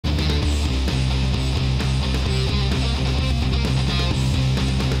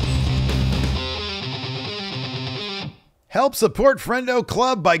Help support Friendo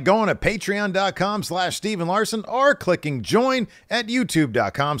Club by going to patreon.com/Steven Larson or clicking join at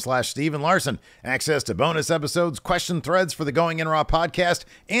youtube.com/Steven Larson. Access to bonus episodes, question threads for the Going In Raw podcast,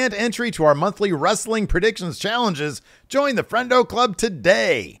 and entry to our monthly wrestling predictions challenges. Join the Friendo Club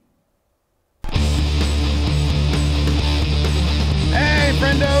today. Hey,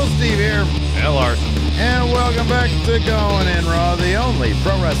 Friendo, Steve here. Hey, Larson. And welcome back to Going In Raw, the only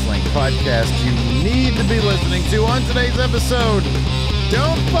pro wrestling podcast you need to be listening to. On today's episode,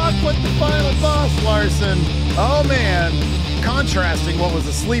 don't fuck with the final boss, Larson. Oh, man. Contrasting what was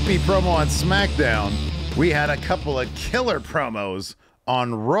a sleepy promo on SmackDown, we had a couple of killer promos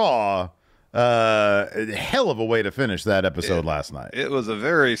on Raw. Hell of a way to finish that episode last night. It was a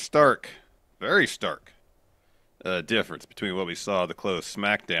very stark difference between what we saw the close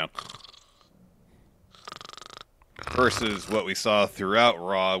SmackDown versus what we saw throughout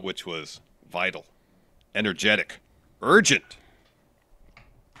Raw, which was vital, energetic, urgent.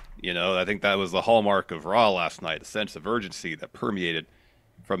 You know, I think that was the hallmark of Raw last night, a sense of urgency that permeated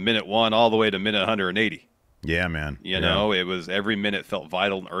from minute 1 all the way to minute 180. Yeah, man. You know, it was every minute felt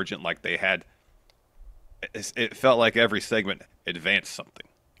vital and urgent, like they had, it felt like every segment advanced something.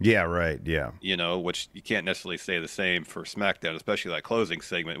 Yeah, right, yeah. You know, which you can't necessarily say the same for SmackDown, especially that closing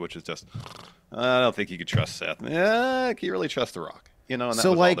segment, which is just, I don't think you could trust Seth. Yeah, can you really trust The Rock? You know, and that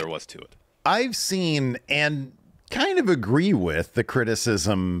was all there was to it. I've seen and kind of agree with the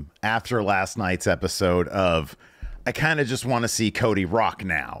criticism after last night's episode of, I kind of just want to see Cody Rock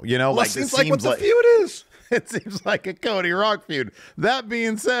now. You know, well, like it seems like what the feud is. It seems like a Cody Rock feud. That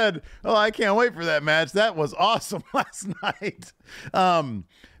being said, oh, I can't wait for that match. That was awesome last night.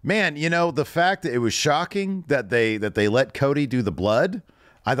 Man, you know, the fact that it was shocking that they let Cody do the blood,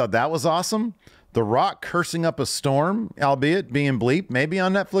 I thought that was awesome. The Rock cursing up a storm, albeit being bleep. Maybe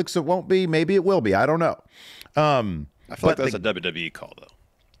on Netflix it won't be. Maybe it will be. I don't know. I feel like that's a WWE call, though.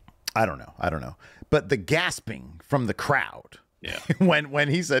 I don't know. But the gasping from the crowd, yeah, when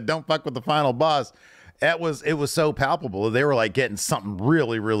he said, "Don't fuck with the final boss," it was so palpable. They were like getting something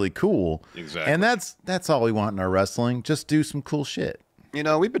really, really cool. Exactly. And that's all we want in our wrestling. Just do some cool shit. You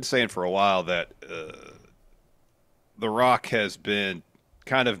know, we've been saying for a while that The Rock has been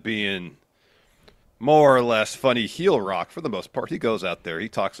kind of being more or less funny heel Rock for the most part. He goes out there, he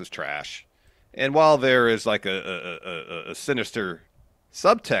talks his trash. And while there is like a sinister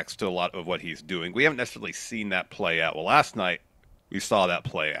subtext to a lot of what he's doing, we haven't necessarily seen that play out. Well, last night we saw that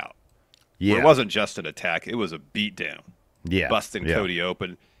play out. Yeah. It wasn't just an attack, it was a beatdown. Yeah. Busting Cody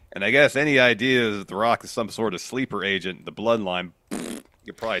open. And I guess any idea that The Rock is some sort of sleeper agent, the bloodline,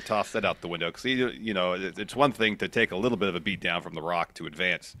 you probably toss that out the window. Because, you know, it's one thing to take a little bit of a beat down from The Rock to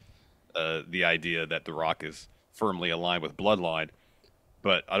advance the idea that The Rock is firmly aligned with bloodline.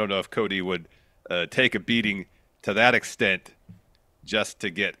 But I don't know if Cody would take a beating to that extent just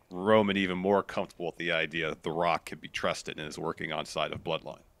to get Roman even more comfortable with the idea that The Rock can be trusted and is working on side of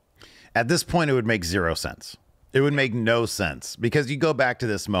bloodline. At this point, it would make zero sense. It would make no sense because you go back to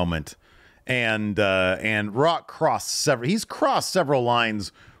this moment and Rock he's crossed several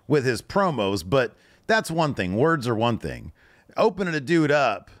lines with his promos, but that's one thing. Words are one thing. Opening a dude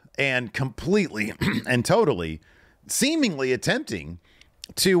up and completely and totally seemingly attempting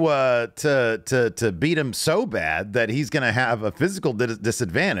to beat him so bad that he's going to have a physical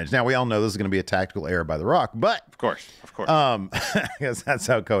disadvantage. Now, we all know this is going to be a tactical error by The Rock, but of course, because that's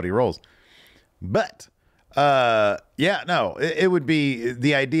how Cody rolls. But yeah, no, it would be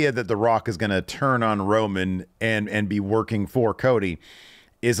the idea that The Rock is going to turn on Roman and be working for Cody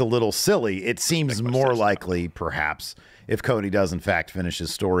is a little silly. It seems more likely, perhaps, if Cody does in fact finish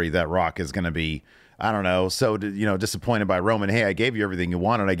his story, that Rock is going to be, I don't know, so disappointed by Roman. Hey, I gave you everything you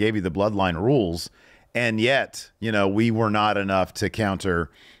wanted. I gave you the bloodline rules, and yet, we were not enough to counter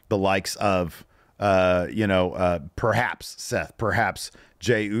the likes of, perhaps Seth, perhaps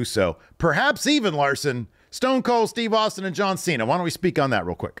Jey Uso, perhaps even Larson, Stone Cold Steve Austin, and John Cena. Why don't we speak on that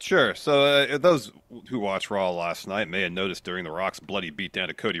real quick? Sure. So those who watched Raw last night may have noticed during The Rock's bloody beatdown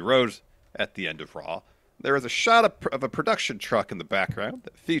to Cody Rhodes at the end of Raw, there was a shot of a production truck in the background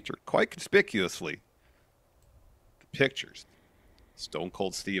that featured quite conspicuously the pictures. Stone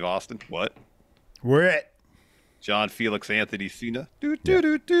Cold Steve Austin. What? We're at John Felix Anthony Cena. And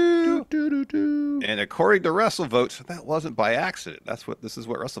according to WrestleVotes, that wasn't by accident. This is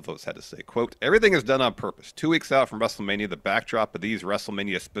what WrestleVotes had to say. Quote, everything is done on purpose. 2 weeks out from WrestleMania, the backdrop of these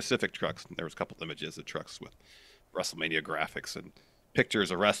WrestleMania-specific trucks, and there was a couple images of trucks with WrestleMania graphics and pictures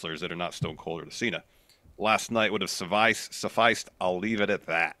of wrestlers that are not Stone Cold or Cena. Last night would have sufficed. I'll leave it at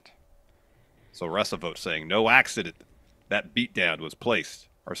that. So WrestleVotes saying, no accident. That beatdown was placed.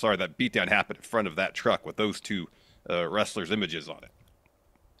 Or sorry, that beatdown happened in front of that truck with those two wrestlers' images on it.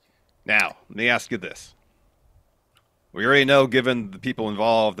 Now, let me ask you this. We already know, given the people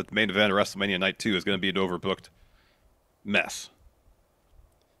involved, that the main event of WrestleMania Night 2 is going to be an overbooked mess.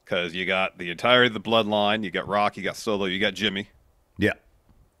 Because you got the entirety of the bloodline, you got Rock, you got Solo, you got Jimmy. Yeah.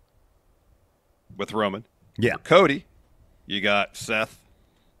 With Roman. Yeah. For Cody, you got Seth.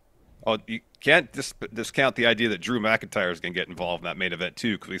 Oh, you can't discount the idea that Drew McIntyre is going to get involved in that main event,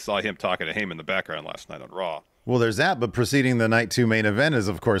 too, because we saw him talking to Heyman in the background last night on Raw. Well, there's that, but preceding the Night 2 main event is,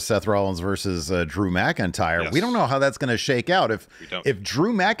 of course, Seth Rollins versus Drew McIntyre. Yes. We don't know how that's going to shake out. If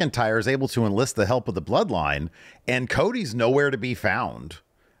Drew McIntyre is able to enlist the help of the bloodline and Cody's nowhere to be found,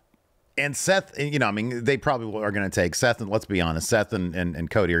 and Seth, you know, I mean, they probably are going to take Seth, and let's be honest, Seth and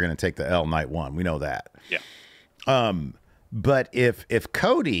Cody are going to take the L Night 1. We know that. Yeah. But if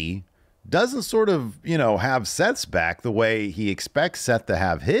Cody doesn't sort of, you know, have Seth's back the way he expects Seth to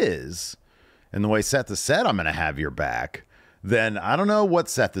have his, and the way Seth has said, I'm going to have your back, then I don't know what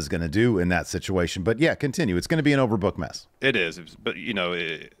Seth is going to do in that situation. But yeah, continue. It's going to be an overbooked mess. It is. But, you know,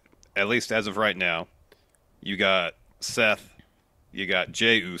 at least as of right now, you got Seth, you got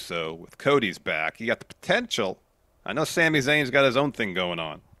Jey Uso with Cody's back. You got the potential. I know Sami Zayn's got his own thing going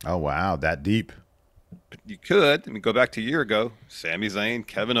on. Oh, wow. That deep. But you could, I mean, go back to a year ago, Sami Zayn,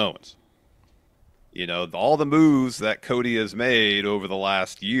 Kevin Owens. You know, all the moves that Cody has made over the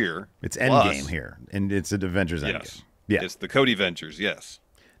last year. It's Endgame here, and it's an Avengers Endgame. Yes. Yeah. It's the Cody Ventures, yes.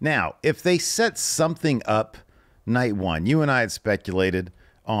 Now, if they set something up Night 1, you and I had speculated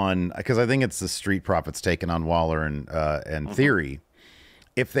on, because I think it's the Street Profits taking on Waller and Theory.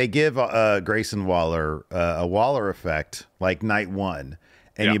 If they give Grayson Waller a Waller effect like Night 1,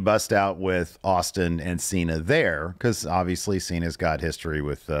 and you bust out with Austin and Cena there, because obviously Cena's got history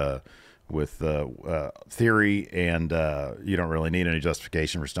with Theory, and you don't really need any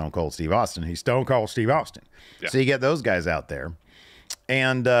justification for Stone Cold Steve Austin. He's Stone Cold Steve Austin. Yeah. So you get those guys out there,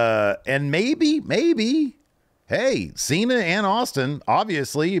 and maybe, hey, Cena and Austin,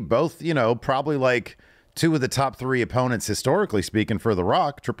 obviously both, you know, probably like two of the top 3 opponents historically speaking for The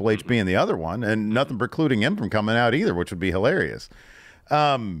Rock, Triple H being the other one, and nothing precluding him from coming out either, which would be hilarious.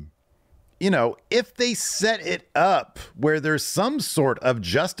 You know, if they set it up where there's some sort of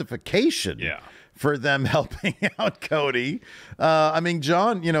justification for them helping out Cody. I mean,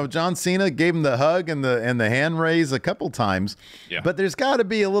 John Cena gave him the hug and the hand raise a couple times, but there's got to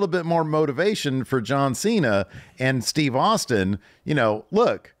be a little bit more motivation for John Cena and Steve Austin. You know,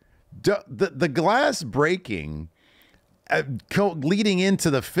 look, the glass breaking leading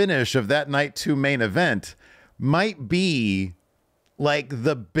into the finish of that Night 2 main event might be like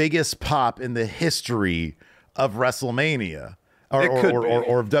the biggest pop in the history of WrestleMania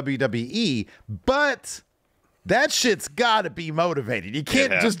or of WWE, but that shit's got to be motivated. You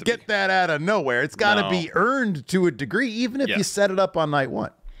can't just get that out of nowhere. It's got to be earned to a degree, even if you set it up on Night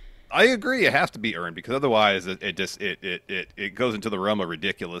 1. I agree. It has to be earned, because otherwise it goes into the realm of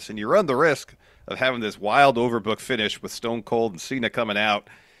ridiculous, and you run the risk of having this wild overbook finish with Stone Cold and Cena coming out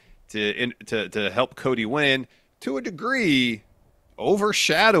to help Cody win, to a degree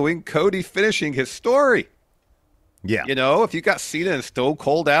overshadowing Cody finishing his story. Yeah. You know, if you got Cena and Stone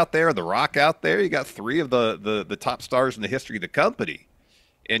Cold out there, The Rock out there, you got 3 of the top stars in the history of the company.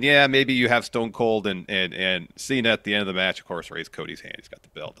 And yeah, maybe you have Stone Cold and Cena at the end of the match, of course, raise Cody's hand. He's got the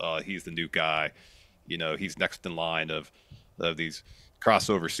belt. He's the new guy. You know, he's next in line of these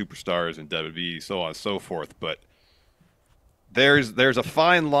crossover superstars in WWE, so on and so forth. But there's a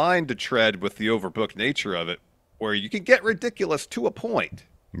fine line to tread with the overbooked nature of it, where you can get ridiculous to a point.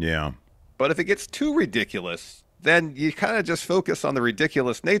 Yeah. But if it gets too ridiculous, then you kind of just focus on the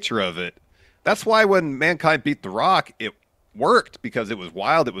ridiculous nature of it. That's why when Mankind beat The Rock, it worked, because it was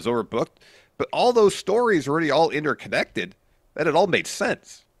wild, it was overbooked. But all those stories are already all interconnected, that it all made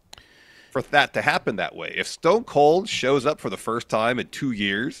sense for that to happen that way. If Stone Cold shows up for the first time in 2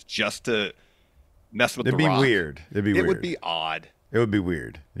 years just to mess with The Rock, weird. It'd be weird. It would be odd. It would be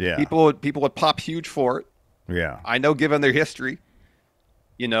weird. Yeah. People would pop huge for it. Yeah. I know, given their history,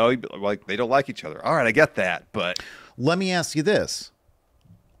 you know, like, they don't like each other. All right, I get that, but let me ask you this.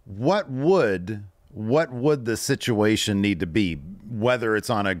 What would the situation need to be, whether it's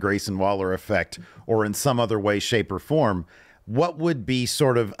on a Grayson Waller effect or in some other way, shape, or form? What would be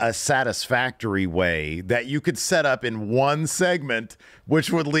sort of a satisfactory way that you could set up in one segment,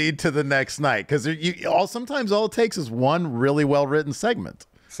 which would lead to the next night? Because sometimes all it takes is one really well-written segment.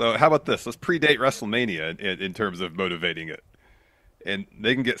 So how about this? Let's predate WrestleMania in terms of motivating it. And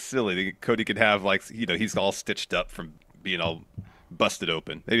they can get silly. Cody could have, like, you know, he's all stitched up from being all busted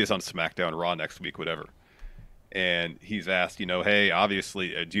open. Maybe it's on SmackDown, Raw next week, whatever. and he's asked, hey,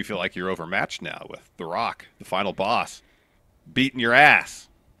 obviously, do you feel like you're overmatched now with The Rock, the final boss, beating your ass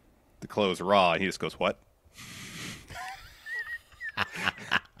to close Raw? And he just goes, "What?"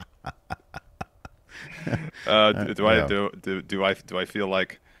 Do I feel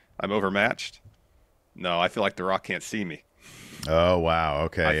like I'm overmatched? No, I feel like The Rock can't see me. Oh wow,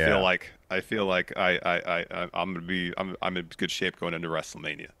 okay, I feel like I'm in good shape going into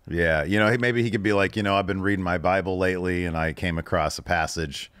WrestleMania. Yeah, maybe he could be like, I've been reading my Bible lately, and I came across a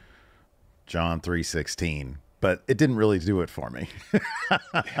passage, John 3:16, but it didn't really do it for me.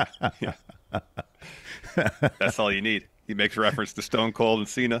 Yeah. That's all you need. He makes reference to Stone Cold and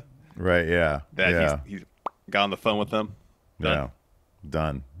Cena. Right? Yeah. He's got on the phone with them. Done. Yeah.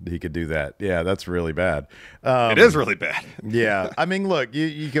 Done. He could do that. Yeah, that's really bad. It is really bad. Yeah. I mean, look,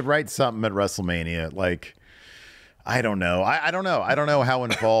 you could write something at WrestleMania. Like, I don't know. I don't know. I don't know how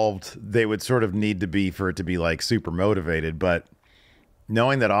involved they would sort of need to be for it to be like super motivated. But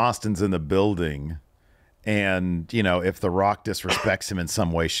knowing that Austin's in the building and, if The Rock disrespects him in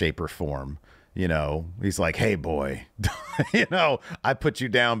some way, shape, or form, he's like, "Hey, boy, I put you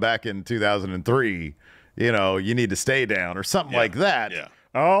down back in 2003. You need to stay down," or something like that. Yeah.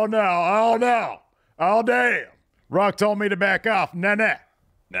 Oh, no. Oh, no. Oh, damn. Rock told me to back off. Nah.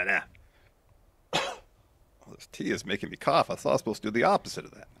 Well, this tea is making me cough. I thought I was supposed to do the opposite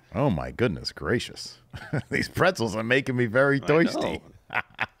of that. Oh, my goodness gracious. These pretzels are making me very thirsty.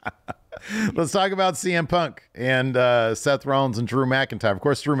 Let's talk about CM Punk and Seth Rollins and Drew McIntyre. Of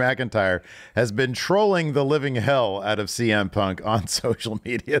course, Drew McIntyre has been trolling the living hell out of CM Punk on social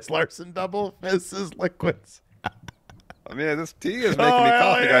media as Larson double fists his liquids. I mean, this tea is making me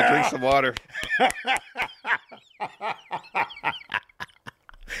cough. I gotta drink some water.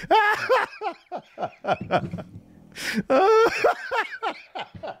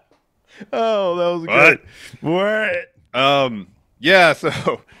 Oh, that was good. What? Yeah,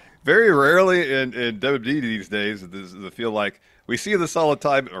 so very rarely in WWE these days, I feel like we see this all the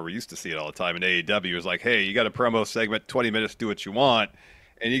time, or we used to see it all the time in AEW. It's like, hey, you got a promo segment, 20 minutes, do what you want.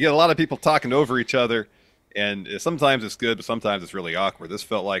 And you get a lot of people talking over each other. And sometimes it's good, but sometimes it's really awkward. This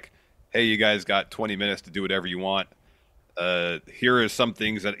felt like, hey, you guys got 20 minutes to do whatever you want. Here are some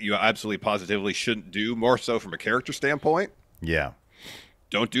things that you absolutely positively shouldn't do, more so from a character standpoint. Yeah.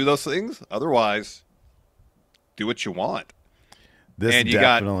 Don't do those things. Otherwise, do what you want. You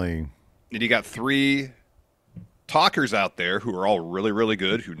got 3 talkers out there who are all really, really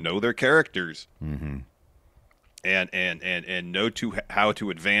good, who know their characters, and know how to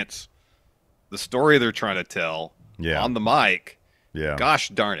advance the story they're trying to tell on the mic. Yeah. Gosh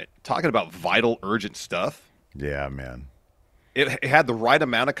darn it. Talking about vital, urgent stuff. Yeah, man. It had the right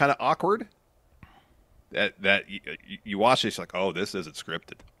amount of kind of awkward that you watch it, it's like, oh, this isn't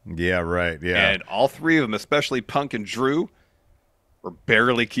scripted. Yeah, right. Yeah. And all 3 of them, especially Punk and Drew, were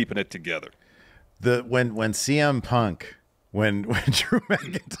barely keeping it together. When CM Punk, when Drew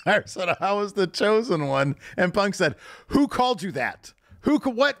McIntyre said, "I was the chosen one," and Punk said, "Who called you that?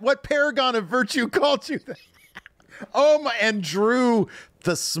 What paragon of virtue called you that?" Oh my! And Drew,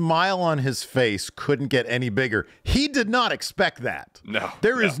 the smile on his face couldn't get any bigger. He did not expect that. No.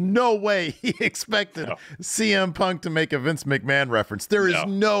 There is no way he expected CM Punk to make a Vince McMahon reference. There is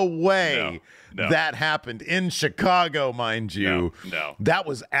no way that happened in Chicago, mind you. No. That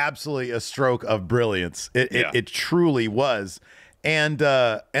was absolutely a stroke of brilliance. It truly was. And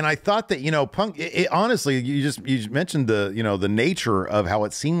I thought that, Punk, honestly, you mentioned the nature of how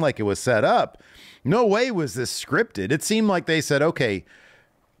it seemed like it was set up. No way was this scripted. It seemed like they said, okay,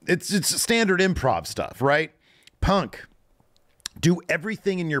 it's standard improv stuff, right? Punk, do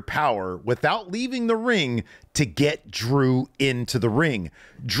everything in your power without leaving the ring to get Drew into the ring.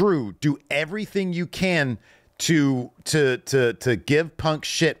 Drew, do everything you can to give Punk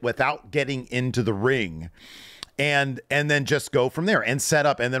shit without getting into the ring. And then just go from there and set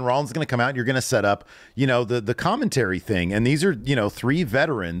up. And then Rollins is going to come out and you're going to set up, the commentary thing. And these are, 3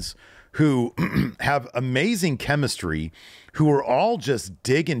 veterans who have amazing chemistry, who are all just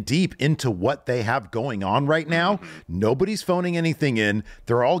digging deep into what they have going on right now. Nobody's phoning anything in.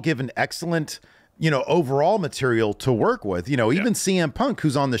 They're all given excellent, overall material to work with. Even CM Punk,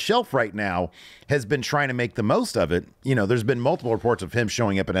 who's on the shelf right now, has been trying to make the most of it. There's been multiple reports of him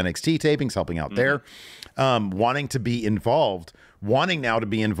showing up at NXT tapings, helping out there, wanting to be involved, wanting now to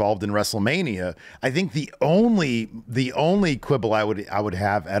be involved in WrestleMania. I think the only quibble I would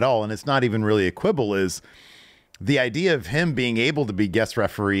have at all, and it's not even really a quibble, is the idea of him being able to be guest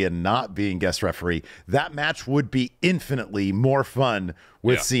referee and not being guest referee, that match would be infinitely more fun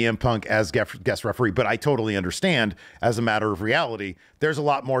with CM Punk as guest referee. But I totally understand, as a matter of reality, there's a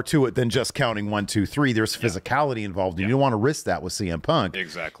lot more to it than just counting 1, 2, 3. There's physicality involved, and you don't want to risk that with CM Punk.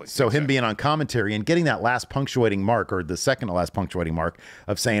 Exactly. So him being on commentary and getting that last punctuating mark, or the second to last punctuating mark,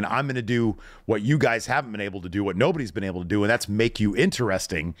 of saying, I'm going to do what you guys haven't been able to do, what nobody's been able to do, and that's make you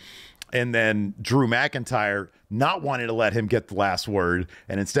interesting. And then Drew McIntyre not wanting to let him get the last word,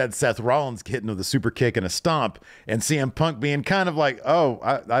 and instead Seth Rollins hitting with a super kick and a stomp, and CM Punk being kind of like, oh,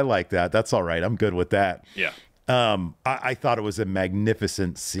 I like that. That's all right. I'm good with that. Yeah. I thought it was a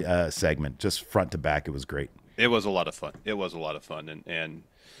magnificent segment, just front to back. It was great. It was a lot of fun. It was a lot of fun. And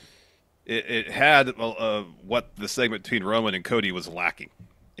it had what the segment between Roman and Cody was lacking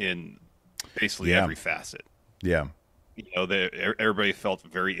in basically every facet. Yeah. You know, everybody felt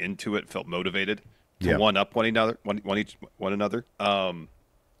very into it, felt motivated to one up one another,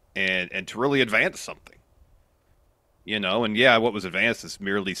 and to really advance something. You know, and what was advanced is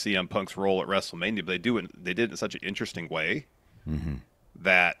merely CM Punk's role at WrestleMania, but they did it in such an interesting way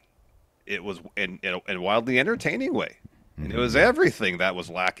that it was in a wildly entertaining way. And it was everything that was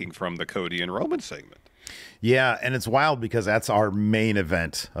lacking from the Cody and Roman segment. Yeah, and it's wild because that's our main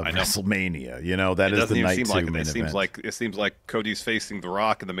event of WrestleMania. You know, that is the night 2 main event. It seems like Cody's facing The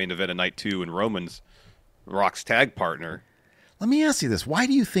Rock in the main event of night 2, and Roman's Rock's tag partner. Let me ask you this: why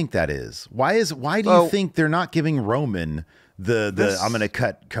do you think that is? Why do you think they're not giving Roman the I'm going to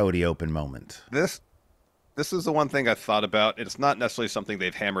cut Cody open moment? This is the one thing I've thought about. It's not necessarily something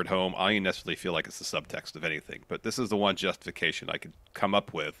they've hammered home. I don't necessarily feel like it's the subtext of anything, but this is the one justification I could come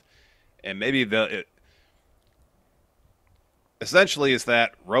up with, and maybe essentially is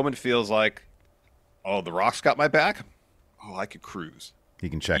that Roman feels like, oh, The Rock's got my back. Oh, I could cruise. He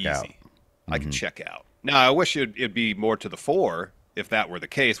can check out. I can check out. Now, I wish it'd be more to the fore if that were the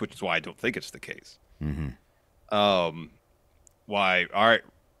case, which is why I don't think it's the case. Why? All right,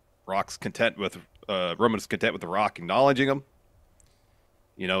 Rock's content with Roman's content with The Rock acknowledging him.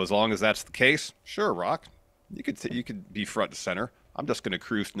 You know, as long as that's the case, sure, Rock, you could be front and center. I'm just going to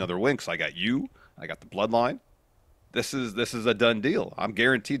cruise to another win because I got you. I got the bloodline. This is a done deal. I'm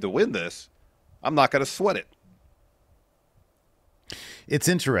guaranteed to win this. I'm not going to sweat it. It's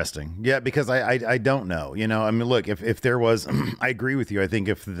interesting. Yeah, because I don't know. You know, I mean, look, if there was, I agree with you. I think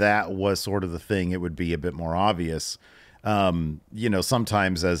if that was sort of the thing, it would be a bit more obvious. You know,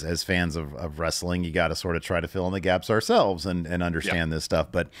 sometimes as fans of wrestling, you got to sort of try to fill in the gaps ourselves and understand this stuff.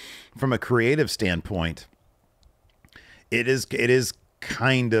 But from a creative standpoint, it is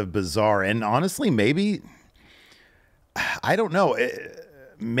kind of bizarre. And honestly, maybe, I don't know,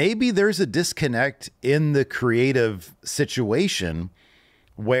 maybe there's a disconnect in the creative situation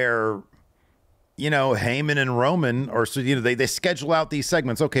where, you know, Heyman and Roman, or so, you know, they schedule out these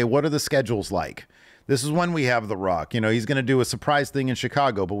segments. Okay, what are the schedules like? This is when we have The Rock. You know, he's going to do a surprise thing in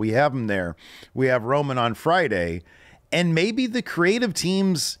Chicago, but we have him there. We have Roman on Friday. And maybe the creative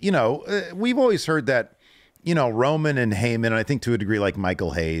teams, you know, we've always heard that, you know, Roman and Heyman, and I think to a degree like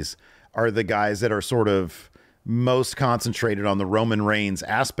Michael Hayes, are the guys that are sort of most concentrated on the Roman Reigns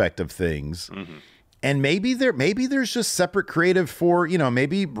aspect of things. And maybe there's just separate creative for, you know,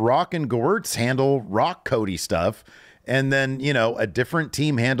 maybe Rock and Gewurz handle Rock Cody stuff, and then, you know, a different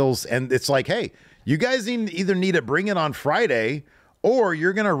team handles, and it's like, hey, you guys either need to bring it on Friday or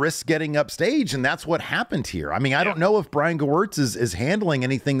you're going to risk getting upstage. And that's what happened here. I mean, I don't know if Brian Gewurz is handling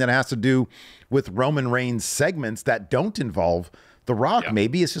anything that has to do with Roman Reigns segments that don't involve The Rock.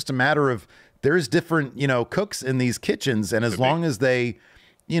 Maybe it's just a matter of there's different, you know, cooks in these kitchens. And as long as they,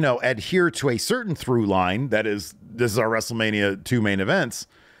 you know, adhere to a certain through line, that is, this is our WrestleMania 2 main events,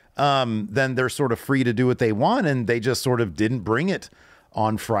 then they're sort of free to do what they want. And they just sort of didn't bring it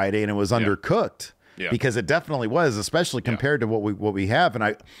on Friday, and it was undercooked because it definitely was, especially compared to what we have.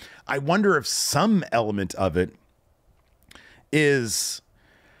 And I wonder if some element of it is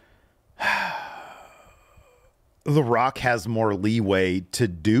The Rock has more leeway to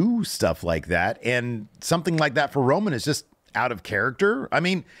do stuff like that, and something like that for Roman is just out of character. I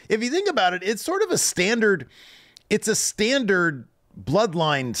mean, if you think about it, it's sort of a standard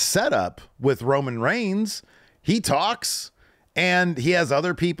bloodline setup with Roman Reigns. He talks, and he has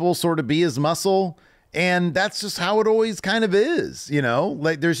other people sort of be his muscle. And that's just how it always kind of is, you know,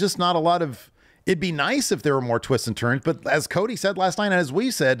 like there's just not a lot of, it'd be nice if there were more twists and turns. But as Cody said last night, and as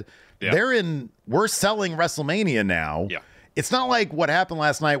we said, we're selling WrestleMania now. Yeah. It's not like what happened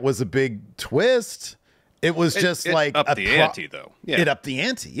last night was a big twist. It was just like up the ante, though. Yeah. It upped the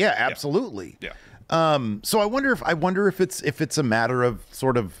ante. Yeah, absolutely. Yeah. So I wonder if it's a matter of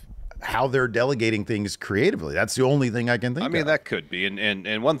sort of how they're delegating things creatively. That's the only thing I can think of. I mean, that could be.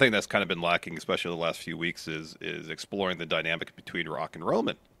 And one thing that's kind of been lacking, especially the last few weeks, is exploring the dynamic between Rock and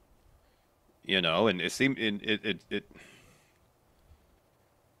Roman. You know, and it seemed it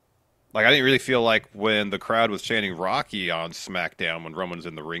like, I didn't really feel like when the crowd was chanting Rocky on SmackDown when Roman was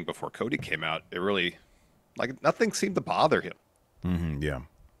in the ring before Cody came out, it really, like, nothing seemed to bother him. Yeah.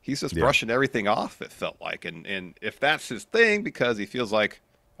 He's just brushing everything off, it felt like. And if that's his thing, because he feels like,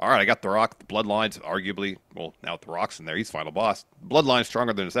 all right, I got The Rock, the Bloodline's arguably, well, now with The Rock's in there, he's final boss. Bloodline's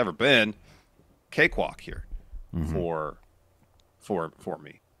stronger than it's ever been. Cakewalk here for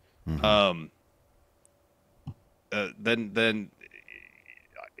me. Then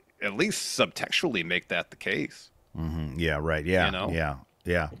at least subtextually make that the case. Yeah, right. Yeah, you know? yeah.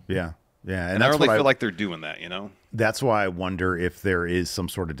 And I really feel like they're doing that, you know? That's why I wonder if there is some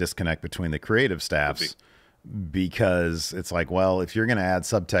sort of disconnect between the creative staffs, because it's like, well, if you're going to add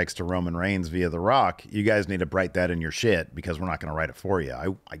subtext to Roman Reigns via The Rock, you guys need to write that in your shit, because we're not going to write it for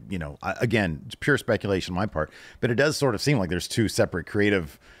you. Again, it's pure speculation on my part, but it does sort of seem like there's two separate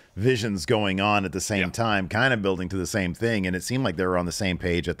creative visions going on at the same time, kind of building to the same thing. And it seemed like they were on the same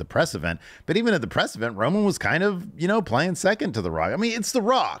page at the press event. But even at the press event, Roman was kind of, playing second to The Rock. I mean, it's The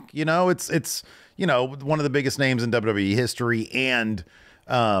Rock, it's one of the biggest names in WWE history. And,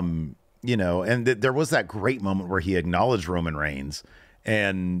 there was that great moment where he acknowledged Roman Reigns,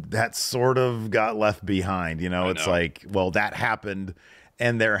 and that sort of got left behind. It's like, well, that happened,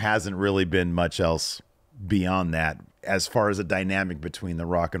 and there hasn't really been much else beyond that as far as a dynamic between The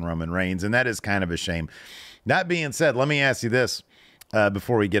Rock and Roman Reigns, and that is kind of a shame. That being said, let me ask you this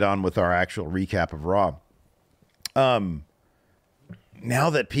before we get on with our actual recap of Raw. Now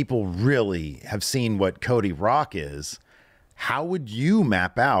that people really have seen what Cody Rock is, how would you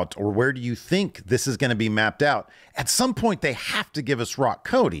map out, or where do you think this is going to be mapped out? At some point, they have to give us Rock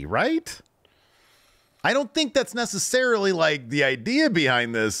Cody, right? I don't think that's necessarily like the idea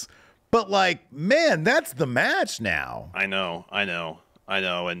behind this, but like, man, that's the match now. I know.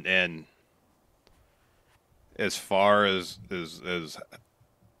 And as far as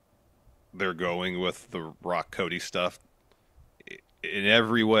they're going with the Rock Cody stuff, in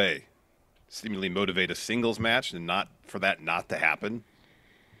every way, seemingly motivate a singles match and not for that not to happen.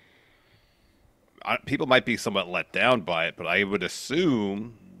 People might be somewhat let down by it, but I would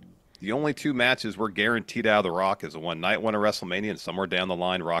assume the only two matches we're guaranteed out of The Rock is the one night one at WrestleMania and somewhere down the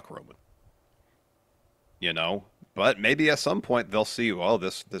line, Rock Roman. But maybe at some point they'll see, well,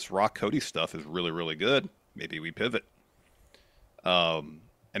 this Rock Cody stuff is really, really good. Maybe we pivot.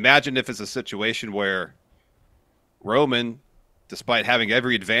 Imagine if it's a situation where Roman, despite having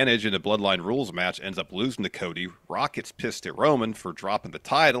every advantage in a Bloodline Rules match, ends up losing to Cody. Rock gets pissed at Roman for dropping the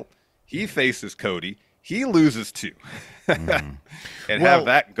title. He faces Cody. He loses too. And have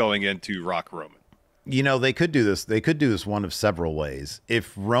that going into Rock Roman. They could do this. They could do this one of several ways.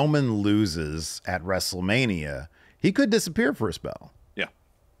 If Roman loses at WrestleMania, he could disappear for a spell. Yeah.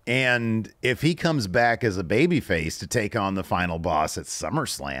 And if he comes back as a babyface to take on the final boss at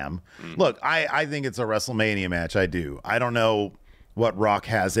SummerSlam, look, I think it's a WrestleMania match. I do. I don't know what Rock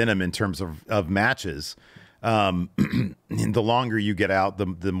has in him in terms of matches. The longer you get out,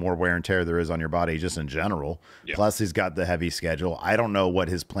 the more wear and tear there is on your body, just in general. Yeah. Plus, he's got the heavy schedule. I don't know what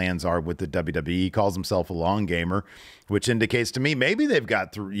his plans are with the WWE. He calls himself a long gamer, which indicates to me maybe they've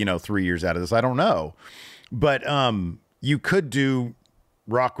got 3 years out of this. I don't know, but you could do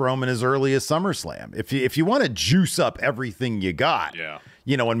Rock Roman as early as SummerSlam if you want to juice up everything you got. Yeah.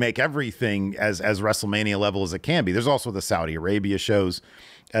 And make everything as WrestleMania level as it can be. There's also the Saudi Arabia shows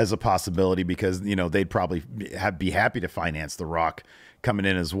as a possibility, because they'd probably be happy to finance The Rock coming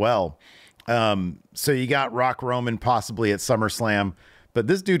in as well. So you got Rock Roman possibly at SummerSlam, but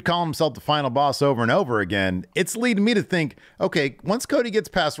this dude calling himself the final boss over and over again, it's leading me to think, okay, once Cody gets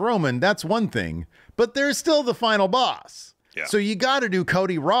past Roman, that's one thing, but there's still the final boss. Yeah. So you got to do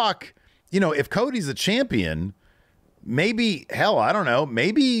Cody Rock. If Cody's a champion, maybe, hell, I don't know.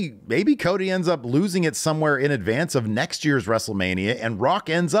 Maybe Cody ends up losing it somewhere in advance of next year's WrestleMania, and Rock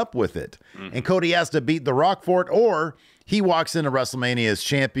ends up with it. And Cody has to beat The Rock for it, or he walks into WrestleMania as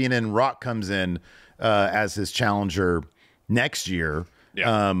champion and Rock comes in as his challenger next year.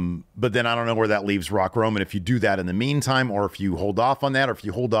 Yeah. But then I don't know where that leaves Rock Roman if you do that in the meantime, or if you hold off on that, or if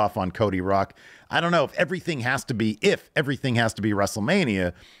you hold off on Cody Rock. I don't know if everything has to be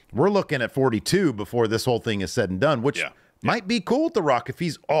WrestleMania. We're looking at 42 before this whole thing is said and done, which might be cool with The Rock if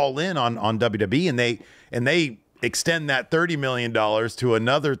he's all in on WWE, and they extend that $30 million to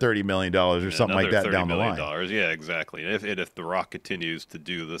another $30 million or something like that down the line. Yeah, exactly. And if The Rock continues to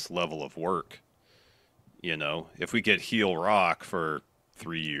do this level of work, if we get heel Rock for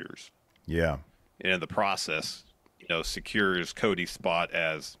 3 years. Yeah. And in the process, secures Cody's spot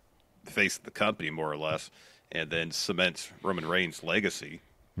as the face of the company, more or less, and then cements Roman Reigns' legacy.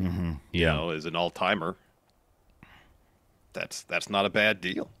 As an all-timer. That's not a bad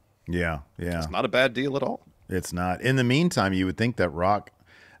deal. Yeah. It's not a bad deal at all. It's not. In the meantime, you would think that Rock,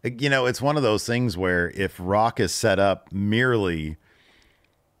 it's one of those things where if Rock is set up merely,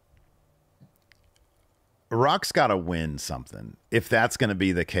 Rock's got to win something if that's going to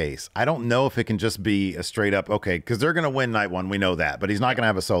be the case. I don't know if it can just be a straight up, okay, because they're going to win night one. We know that, but he's not going to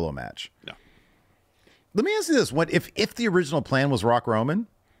have a solo match. No. Let me ask you this. If the original plan was Rock Roman,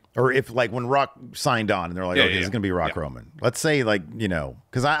 or if like when Rock signed on and they're like, okay, it's going to be Rock Roman. Let's say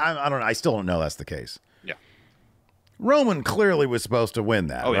because I don't know. I still don't know that's the case. Yeah. Roman clearly was supposed to win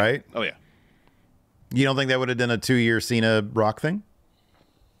that, right? Oh, yeah. You don't think they would have done a 2-year Cena Rock thing?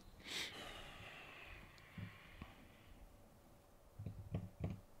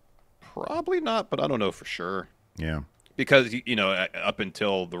 Probably not, but I don't know for sure. Yeah. Because, up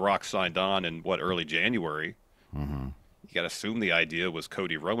until The Rock signed on in, early January, you got to assume the idea was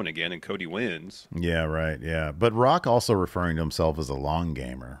Cody Roman again, and Cody wins. Yeah, right, yeah. But Rock also referring to himself as a long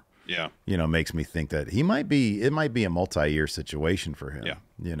gamer. Yeah. Makes me think that it might be a multi-year situation for him. Yeah.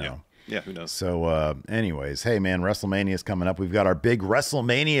 Yeah, who knows? So, anyways, hey, man, WrestleMania is coming up. We've got our big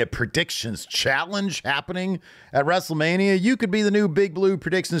WrestleMania Predictions Challenge happening at WrestleMania. You could be the new Big Blue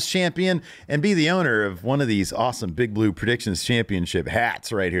Predictions Champion and be the owner of one of these awesome Big Blue Predictions Championship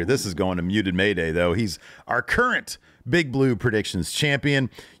hats right here. This is going to Muted Mayday, though. He's our current Big Blue Predictions Champion.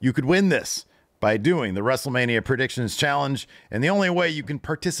 You could win this by doing the WrestleMania Predictions Challenge, and the only way you can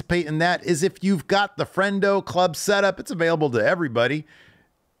participate in that is if you've got the Friendo Club set up. It's available to everybody.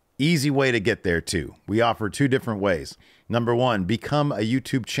 Easy way to get there, too. We offer 2 different ways. Number 1, become a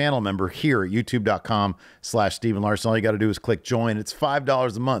YouTube channel member here at youtube.com/Stephen Larson. All you got to do is click join. It's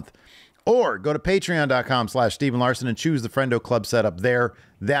 $5 a month. Or go to patreon.com/Stephen Larson and choose the Friendo Club setup there.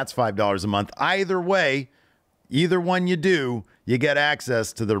 That's $5 a month. Either way, either one you do, you get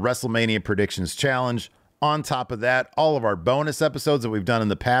access to the WrestleMania Predictions Challenge. On top of that, all of our bonus episodes that we've done in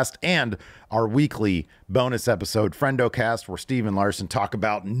the past and our weekly bonus episode, FriendoCast, where Steve and Larson talk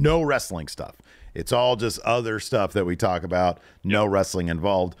about no wrestling stuff. It's all just other stuff that we talk about, no wrestling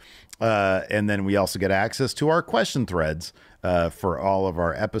involved. And then we also get access to our question threads for all of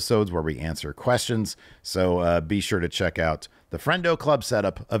our episodes where we answer questions. So be sure to check out the Friendo Club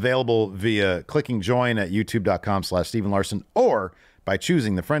setup, available via clicking join at youtube.com/Stephen Larson or by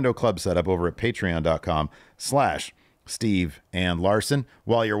choosing the Friendo Club setup over at patreon.com/Steve and Larson.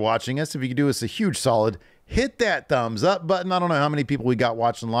 While you're watching us, if you could do us a huge solid, hit that thumbs up button. I don't know how many people we got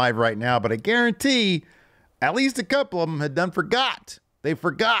watching live right now, but I guarantee at least a couple of them had forgot. They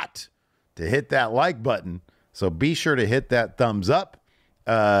forgot to hit that like button. So be sure to hit that thumbs up.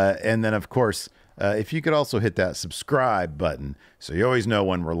 And then, of course, if you could also hit that subscribe button so you always know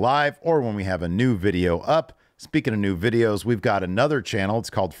when we're live or when we have a new video up. Speaking of new videos, we've got another channel.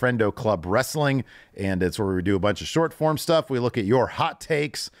 It's called Friendo Club Wrestling, and it's where we do a bunch of short form stuff. We look at your hot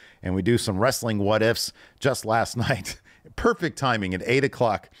takes, and we do some wrestling what ifs. Just last night, perfect timing at 8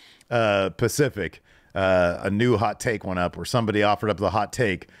 o'clock Pacific, a new hot take went up where somebody offered up the hot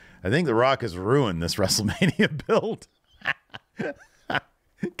take. I think The Rock has ruined this WrestleMania build.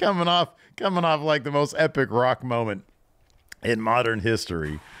 coming off like the most epic Rock moment in modern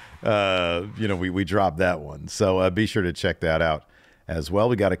history. We dropped that one. So be sure to check that out as well.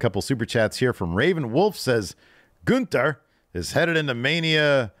 We got a couple super chats here from Raven Wolf says, Gunther is headed into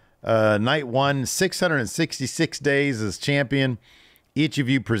Mania night 1, 666 days as champion. Each of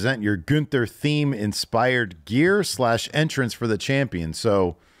you present your Gunther theme inspired gear / entrance for the champion.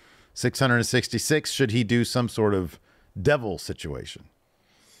 So 666, should he do some sort of devil situation?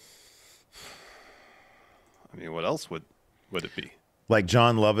 I mean, what else would it be? Like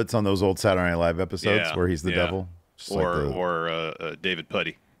John Lovitz on those old Saturday Night Live episodes where he's the devil? Just or David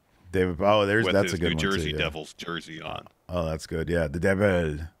Putty. That's a good New one Jersey too, Devils jersey on. Oh, that's good. Yeah, the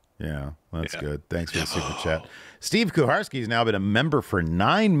devil. Yeah, that's good. Thanks for the super chat. Steve Kuharski's now been a member for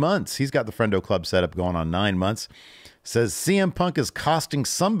 9 months. He's got the Friendo Club setup going on 9 months. Says CM Punk is costing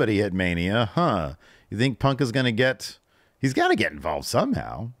somebody at Mania. Huh. You think Punk is going to get... He's got to get involved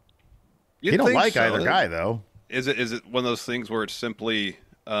somehow. He don't like either guy, though. Is it one of those things where it's simply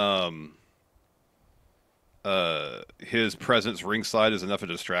his presence ringside is enough of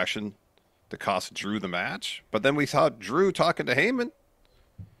a distraction to cost Drew the match? But then we saw Drew talking to Heyman.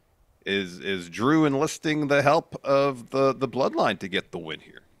 Is Drew enlisting the help of the bloodline to get the win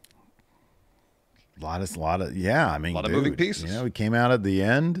here? yeah. I mean, a lot of moving pieces. You know, we came out at the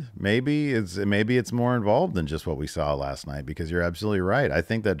end. Maybe it's more involved than just what we saw last night. Because you're absolutely right. I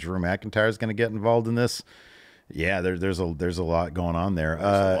think that Drew McIntyre is going to get involved in this. Yeah, there's a lot going on there.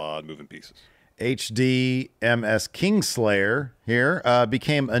 There's a lot of moving pieces. HDMS Kingslayer here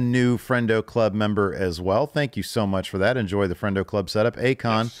became a new Friendo Club member as well. Thank you so much for that. Enjoy the Friendo Club setup.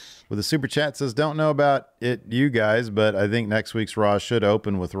 Akon with a super chat says, don't know about it, you guys, but I think next week's Raw should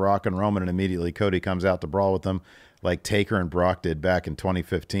open with Rock and Roman, and immediately Cody comes out to brawl with them like Taker and Brock did back in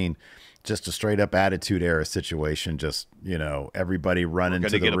 2015. Just a straight up Attitude Era situation. Just, you know, everybody running to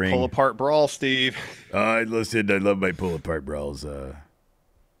the ring. Gonna get a pull apart brawl, Steve. Listen, I love my pull apart brawls.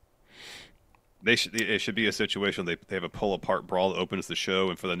 It should be a situation they have a pull apart brawl that opens the show,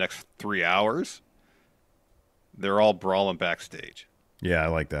 and for the next 3 hours, they're all brawling backstage. Yeah, I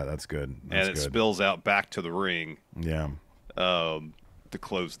like that. That's good. That's and it spills out back to the ring. Yeah. To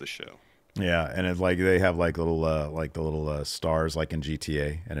close the show. Yeah, and it's like they have like the little stars like in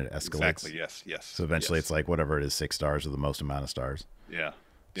GTA, and it escalates. Exactly. Yes. So eventually, it's like whatever it is, 6 stars or the most amount of stars. Yeah.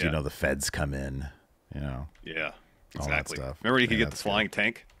 So, you know, the feds come in. You know. Yeah. All exactly. that stuff. Remember, you could get the flying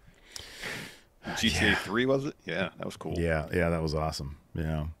tank. GTA 3 was it? Yeah, that was cool. Yeah, that was awesome.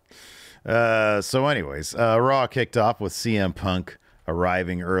 Yeah. So, anyways, Raw kicked off with CM Punk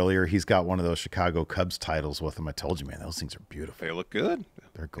arriving earlier. He's got one of those Chicago Cubs titles with him. I told you, man, those things are beautiful. They look good.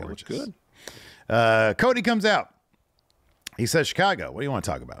 They're gorgeous. They look good. Cody comes out. He says, "Chicago, what do you want to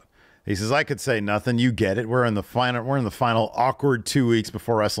talk about?" He says, "I could say nothing. You get it. We're in the final awkward 2 weeks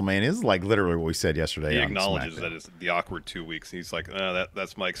before WrestleMania." This is like literally what we said yesterday. He acknowledges that it's the awkward 2 weeks. He's like,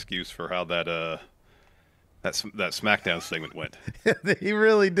 "That's my excuse for how that SmackDown segment went." He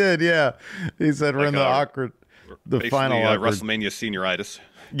really did. Yeah, he said we're in the awkward, final awkward. WrestleMania senioritis.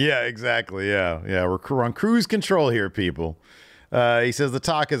 Yeah, exactly. Yeah. We're on cruise control here, people. He says the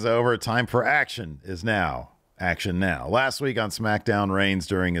talk is over. Time for action is now. Action now. Last week on SmackDown, Reigns,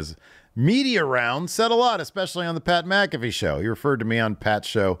 during his media round, said a lot, especially on the Pat McAfee show. He referred to me on Pat's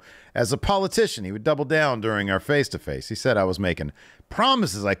show as a politician. He would double down during our face-to-face. He said I was making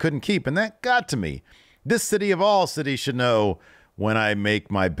promises I couldn't keep, and that got to me. This city of all cities should know when I make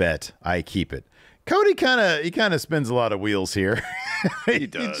my bet, I keep it. Cody kind of spins a lot of wheels here. He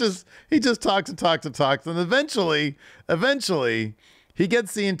does. He just talks and talks and talks, and eventually, he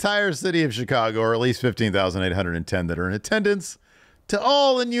gets the entire city of Chicago, or at least 15,810 that are in attendance, to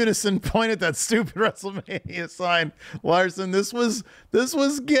all in unison point at that stupid WrestleMania sign. Larson, this was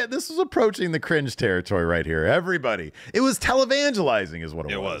approaching the cringe territory right here. Everybody, it was televangelizing, is what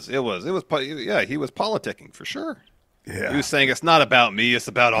it was. It was. Yeah, he was politicking for sure. Yeah. He was saying it's not about me, it's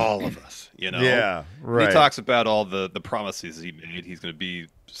about all of us. You know. Yeah, right. He talks about all the promises he made. He's going to be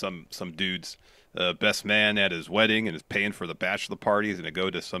some dude's best man at his wedding and is paying for the bachelor party. He's going to go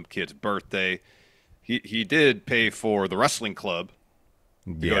to some kid's birthday. He did pay for the wrestling club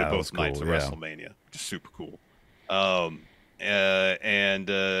to go to both nights of WrestleMania, which is super cool. And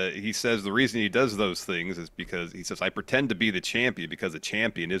he says the reason he does those things is because he says, I pretend to be the champion because the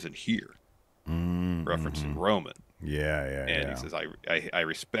champion isn't here. Referencing Roman. Yeah. And he says, I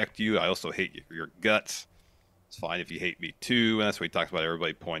respect you. I also hate your guts. It's fine if you hate me too. And that's what he talks about,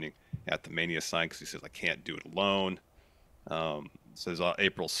 everybody pointing at the Mania sign, because he says, I can't do it alone. Says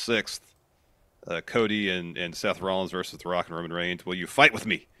April 6th, Cody and Seth Rollins versus The Rock and Roman Reigns. Will you fight with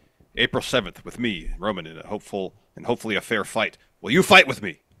me? April 7th with me, Roman, in a hopefully a fair fight. Will you fight with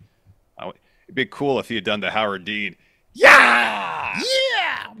me? It'd be cool if he had done the Howard Dean. Yeah!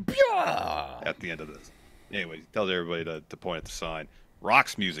 At the end of this. Anyway, he tells everybody to point at the sign.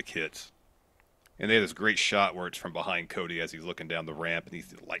 Rock's music hits. And they have this great shot where it's from behind Cody as he's looking down the ramp, and he's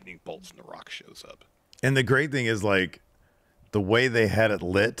the lightning bolts, and The Rock shows up. And the great thing is, like, the way they had it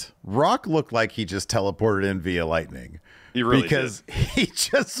lit, Rock looked like he just teleported in via lightning. He really because did. He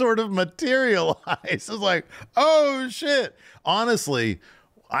just sort of materialized. It's like, oh, shit. Honestly,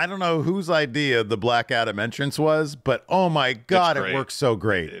 I don't know whose idea the Black Adam entrance was, but oh, my God, it works so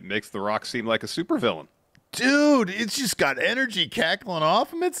great. It makes The Rock seem like a supervillain. Dude, it's just got energy cackling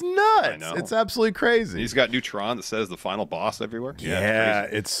off him. It's nuts. I know. It's absolutely crazy. He's got Neutron that says the final boss everywhere. Yeah,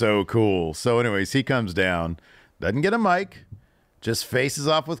 it's so cool. So anyways, he comes down, doesn't get a mic, just faces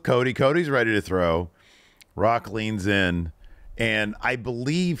off with Cody. Cody's ready to throw. Rock leans in, and I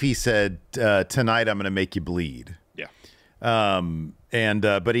believe he said, tonight I'm going to make you bleed. Yeah.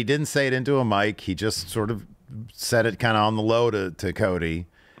 But he didn't say it into a mic. He just sort of said it kind of on the low to Cody.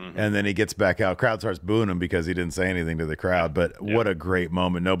 And then he gets back out. Crowd starts booing him because he didn't say anything to the crowd. But what a great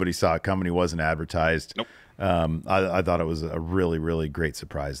moment. Nobody saw it coming. He wasn't advertised. Nope. I thought it was a really, really great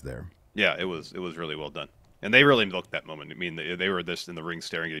surprise there. Yeah, it was really well done. And they really milked that moment. I mean, they were this in the ring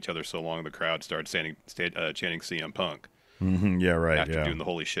staring at each other so long the crowd started chanting CM Punk. Yeah, right. After doing the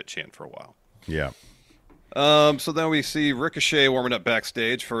holy shit chant for a while. Yeah. So then we see Ricochet warming up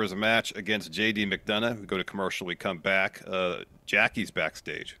backstage for his match against JD McDonough. We go to commercial. We come back. Jackie's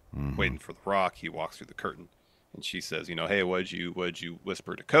backstage waiting for The Rock. He walks through the curtain. And she says, hey, what'd you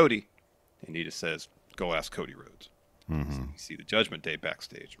whisper to Cody? And he just says, go ask Cody Rhodes. So you see the Judgment Day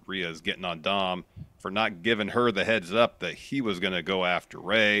backstage. Rhea's getting on Dom for not giving her the heads up that he was going to go after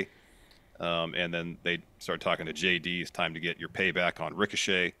Ray. And then they start talking to JD. It's time to get your payback on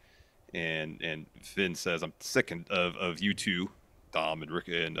Ricochet. And Finn says, I'm sick of you two, Dom and Rick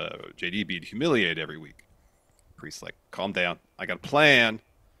and JD, being humiliated every week. Priest's like, calm down. I got a plan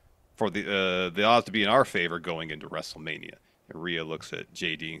for the odds to be in our favor going into WrestleMania. And Rhea looks at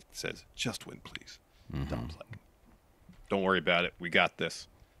JD and says, just win, please. Dom's like, don't worry about it. We got this.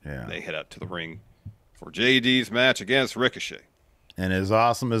 Yeah. They head up to the ring for JD's match against Ricochet. And as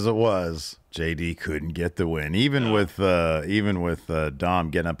awesome as it was, JD couldn't get the win, even with Dom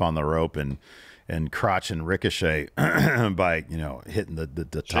getting up on the rope and crotching Ricochet by hitting the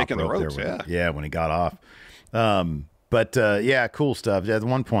top Shaking rope the ropes, there. When he got off. But cool stuff. At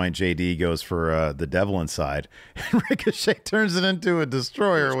one point, JD goes for the devil inside, and Ricochet turns it into a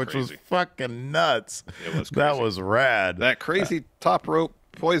destroyer, which was fucking nuts. It was crazy. That was rad. That crazy top rope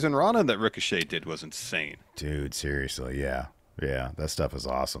poison Rana that Ricochet did was insane. Dude, seriously, yeah. Yeah, that stuff is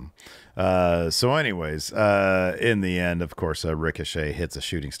awesome. So anyways, in the end, of course, Ricochet hits a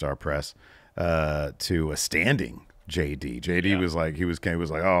shooting star press to a standing JD. JD was like, he was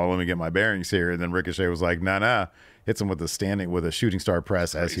like, oh, let me get my bearings here. And then Ricochet was like, nah. Hits him with a shooting star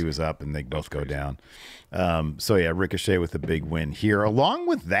press as he was up, and they both go down. Ricochet with a big win here. Along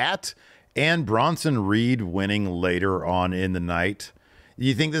with that, and Bronson Reed winning later on in the night.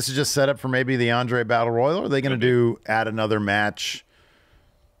 You think this is just set up for maybe the Andre Battle Royal? Or are they going to add another match?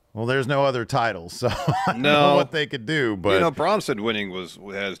 Well, there's no other titles, so I don't know what they could do. But Bronson winning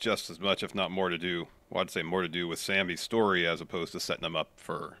has just as much, if not more, to do. Well, I'd say more to do with Sammy's story as opposed to setting them up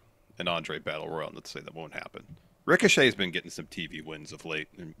for an Andre Battle Royal. Let's say that won't happen. Ricochet's been getting some TV wins of late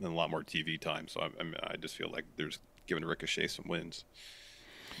and a lot more TV time, so I just feel like there's giving Ricochet some wins,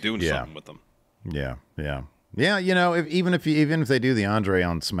 doing something with them. Yeah. Even if they do the Andre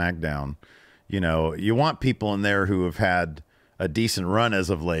on SmackDown, you want people in there who have had a decent run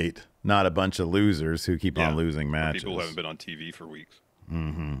as of late, not a bunch of losers who keep on losing matches. People who haven't been on TV for weeks.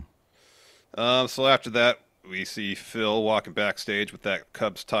 So after that, we see Phil walking backstage with that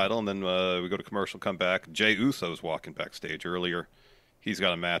Cubs title, and then we go to commercial, come back. Jey Uso's walking backstage earlier. He's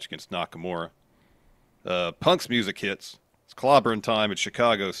got a match against Nakamura. Punk's music hits. It's clobbering time at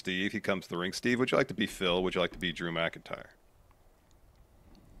Chicago, Steve. He comes to the ring. Steve, would you like to be Phil? Would you like to be Drew McIntyre?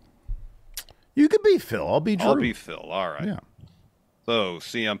 You could be Phil. I'll be Drew. I'll be Phil. All right. Yeah. So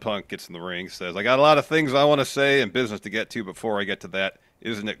CM Punk gets in the ring, says, I got a lot of things I want to say and business to get to before I get to that.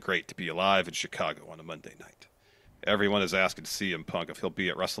 Isn't it great to be alive in Chicago on a Monday night? Everyone is asking CM Punk if he'll be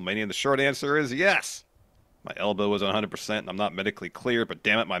at WrestleMania, and the short answer is yes. My elbow was 100%, and I'm not medically clear, but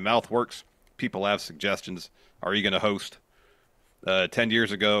damn it, my mouth works. People have suggestions. Are you going to host? 10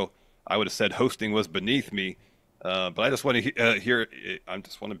 years ago, I would have said hosting was beneath me, but I just want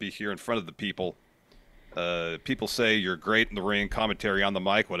to be here in front of the people. People say you're great in the ring, commentary on the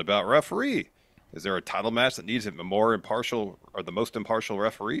mic. What about referee? Is there a title match that needs a more impartial or the most impartial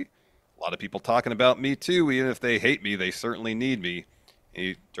referee? A lot of people talking about me too. Even if they hate me, they certainly need me. And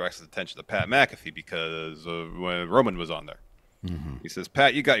he directs his attention to Pat McAfee because when Roman was on there. He says,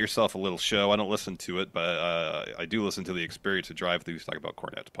 Pat, you got yourself a little show. I don't listen to it, but I do listen to the Experience of Drive Throughs talk about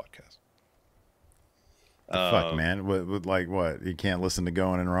Cornette's podcast. Fuck, man. Like what? You can't listen to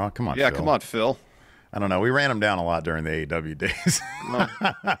Going in Raw? Come on, Phil. Come on, Phil. I don't know. We ran him down a lot during the AEW days.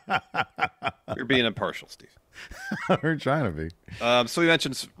 You're being impartial, Steve. We're trying to be. So he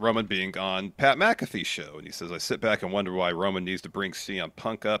mentions Roman being on Pat McAfee's show, and he says, I sit back and wonder why Roman needs to bring CM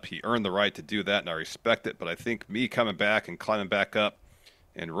Punk up. He earned the right to do that, and I respect it, but I think me coming back and climbing back up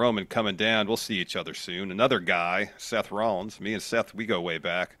and Roman coming down, we'll see each other soon. Another guy, Seth Rollins, me and Seth, we go way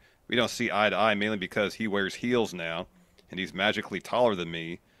back. We don't see eye to eye, mainly because he wears heels now, and he's magically taller than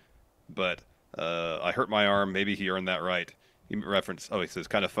me, but I hurt my arm. Maybe he earned that right. He says,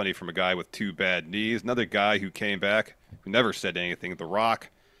 kind of funny from a guy with two bad knees. Another guy who came back, who never said anything, The Rock.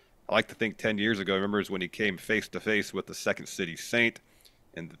 I like to think 10 years ago, remembers when he came face-to-face with the Second City Saint,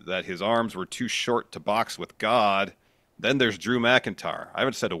 and that his arms were too short to box with God. Then there's Drew McIntyre. I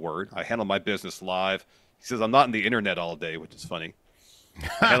haven't said a word. I handle my business live. He says, I'm not in the internet all day, which is funny.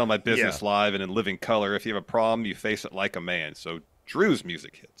 I handle my business live and in living color. If you have a problem, you face it like a man. So Drew's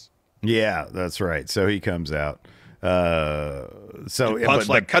music hits. Yeah, that's right. So he comes out. Punk's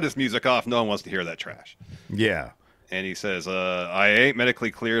like, cut his music off. No one wants to hear that trash. Yeah. And he says, I ain't medically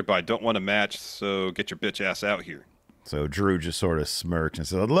cleared, but I don't want a match, so get your bitch ass out here. So Drew just sort of smirked and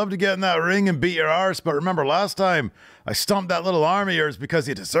said, I'd love to get in that ring and beat your arse, but remember last time I stomped that little arm of yours because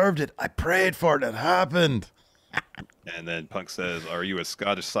you deserved it. I prayed for it. It happened. And then Punk says, are you a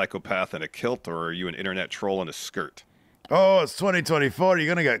Scottish psychopath in a kilt, or are you an internet troll in a skirt? Oh, it's 2024. You're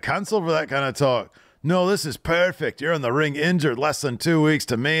going to get canceled for that kind of talk. No, this is perfect. You're in the ring injured, less than 2 weeks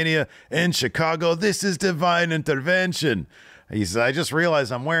to Mania in Chicago. This is divine intervention. He says, I just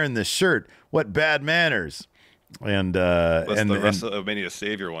realized I'm wearing this shirt. What bad manners. And the WrestleMania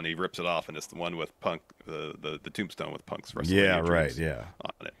Savior one, he rips it off, and it's the one with Punk, the tombstone with Punk's WrestleMania. Yeah, right, yeah.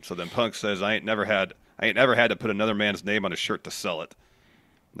 On it. So then Punk says, I ain't never had to put another man's name on a shirt to sell it.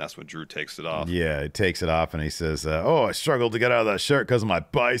 And that's when Drew takes it off. Yeah, he takes it off, and he says, oh, I struggled to get out of that shirt because of my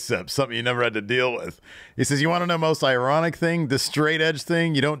biceps, something you never had to deal with. He says, you want to know the most ironic thing? The straight edge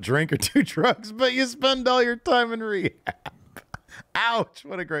thing? You don't drink or do drugs, but you spend all your time in rehab. Ouch,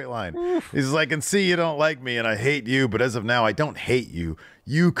 what a great line. He says, I can see you don't like me and I hate you, but as of now, I don't hate you.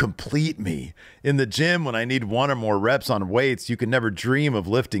 You complete me. In the gym, when I need 1 or more reps on weights, you can never dream of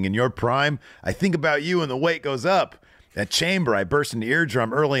lifting. In your prime, I think about you and the weight goes up. At Chamber, I burst an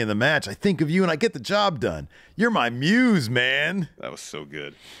eardrum early in the match. I think of you and I get the job done. You're my muse, man. That was so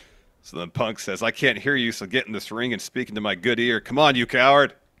good. So then Punk says, I can't hear you, so get in this ring and speak into my good ear. Come on, you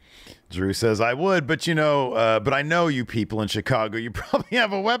coward. Drew says, I would, but but I know you people in Chicago. You probably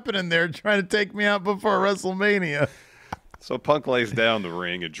have a weapon in there trying to take me out before WrestleMania. So Punk lays down the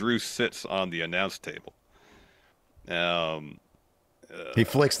ring, and Drew sits on the announce table. He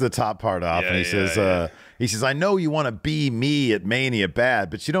flicks the top part off, and he says, I know you want to be me at Mania bad,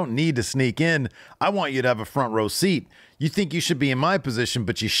 but you don't need to sneak in. I want you to have a front row seat. You think you should be in my position,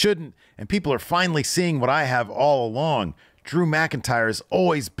 but you shouldn't, and people are finally seeing what I have all along. Drew McIntyre has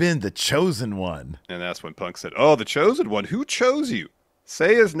always been the chosen one. And that's when Punk said, oh, the chosen one? Who chose you?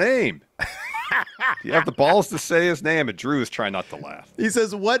 Say his name. You have the balls to say his name, and Drew is trying not to laugh. He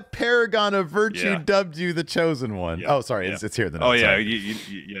says, what paragon of virtue dubbed you the chosen one? Yeah. Oh, sorry, it's here. Oh, yeah,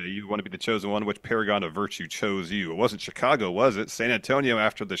 you want to be the chosen one? Which paragon of virtue chose you? It wasn't Chicago, was it? San Antonio,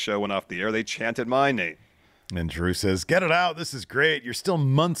 after the show went off the air, they chanted my name. And Drew says, get it out. This is great. You're still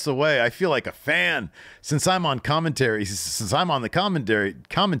months away. I feel like a fan. Since I'm on the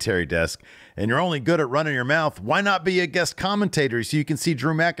commentary desk and you're only good at running your mouth, why not be a guest commentator so you can see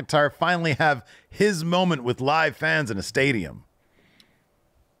Drew McIntyre finally have his moment with live fans in a stadium?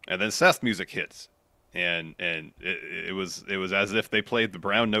 And then Seth's music hits. And it was as if they played the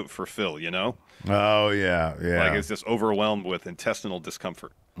brown note for Phil, you know? Oh, yeah. Like it's just overwhelmed with intestinal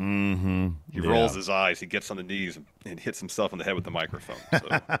discomfort. Mm-hmm. He rolls his eyes. He gets on the knees and hits himself in the head with the microphone.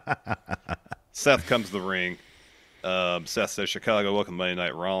 So Seth comes to the ring. Seth says, Chicago, welcome to Monday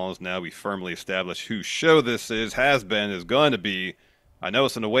Night Rollins. Now we firmly establish whose show this is, has been, is going to be. I know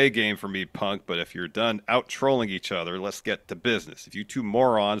it's an away game for me, Punk, but if you're done out-trolling each other, let's get to business. If you two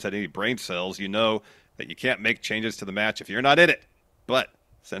morons had any brain cells, you know that you can't make changes to the match if you're not in it. But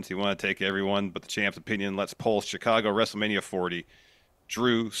since you want to take everyone but the champ's opinion, let's poll Chicago WrestleMania 40.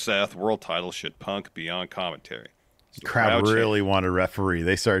 Drew, Seth, world title, should Punk be on commentary? The crowd really wanted referee.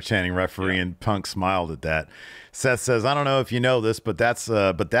 They started chanting referee, and Punk smiled at that. Seth says, I don't know if you know this, but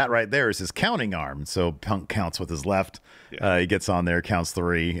that right there is his counting arm. So Punk counts with his left. Yeah. He gets on there, counts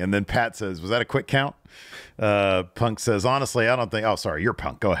 3. And then Pat says, was that a quick count? Punk says, honestly, I don't think. Oh, sorry, you're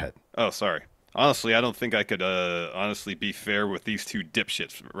Punk. Go ahead. Oh, sorry. Honestly, I don't think I could honestly be fair with these two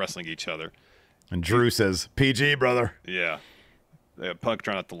dipshits wrestling each other. And Drew says, PG, brother. Yeah. Punk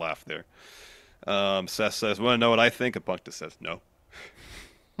trying not to laugh there. Seth says, want to know what I think? And Punk just says, no.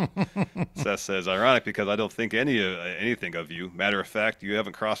 Seth says, ironic because I don't think anything of you. Matter of fact, you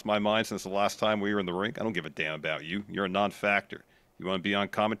haven't crossed my mind since the last time we were in the ring. I don't give a damn about you. You're a non-factor. You want to be on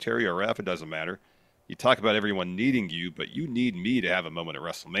commentary or ref, it doesn't matter. You talk about everyone needing you, but you need me to have a moment at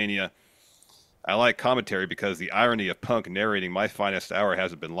WrestleMania. I like commentary because the irony of Punk narrating my finest hour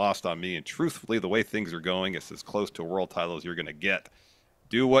hasn't been lost on me, and truthfully, the way things are going, it's as close to a world title as you're going to get.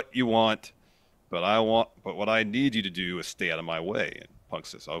 Do what you want, but what I need you to do is stay out of my way. And Punk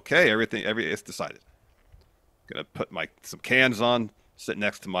says, okay, it's decided. Gonna put some cans on, sit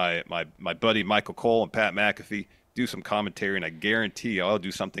next to my buddy Michael Cole and Pat McAfee, do some commentary, and I guarantee I'll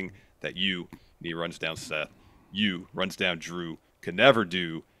do something that you, and he runs down Seth, you runs down Drew, could never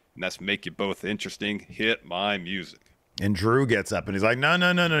do, and that's make you both interesting. Hit my music. And Drew gets up and he's like, no,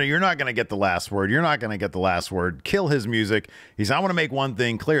 no, no, no, you're not going to get the last word. You're not going to get the last word. Kill his music. He's, I want to make one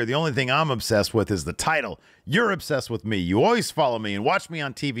thing clear. The only thing I'm obsessed with is the title. You're obsessed with me. You always follow me and watch me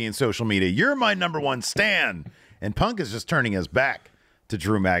on TV and social media. You're my number one stan. And Punk is just turning his back to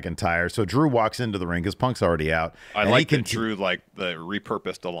Drew McIntyre. So Drew walks into the ring because Punk's already out. I like that Drew the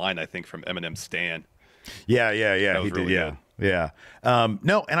repurposed a line, I think, from Eminem's Stan. Yeah. He really did. Yeah.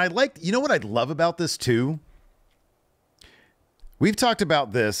 No, and I liked, you know what I'd love about this too? We've talked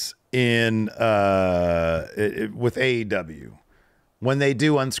about this in with AEW when they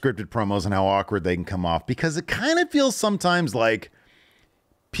do unscripted promos and how awkward they can come off, because it kind of feels sometimes like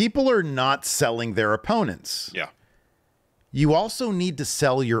people are not selling their opponents. Yeah. You also need to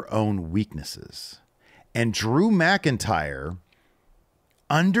sell your own weaknesses. And Drew McIntyre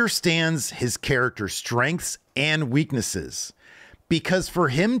understands his character's strengths and weaknesses. Because for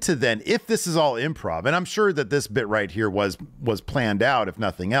him to then, if this is all improv, and I'm sure that this bit right here was planned out, if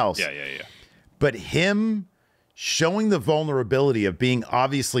nothing else. Yeah. But him showing the vulnerability of being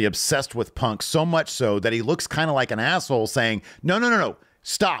obviously obsessed with Punk so much so that he looks kind of like an asshole saying, no,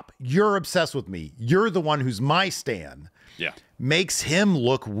 stop. You're obsessed with me. You're the one who's my stan. Yeah. Makes him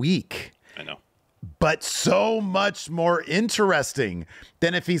look weak. I know. But so much more interesting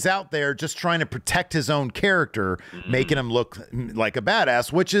than if he's out there just trying to protect his own character, making him look like a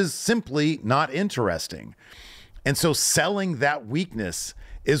badass, which is simply not interesting. And so selling that weakness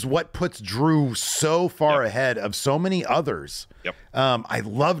is what puts Drew so far ahead of so many others. Yep. I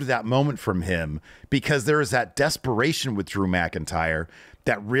loved that moment from him because there is that desperation with Drew McIntyre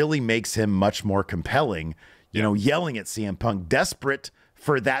that really makes him much more compelling, you know, yelling at CM Punk, desperate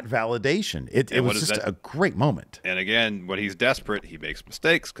for that validation. It was just a great moment. And again, when he's desperate, he makes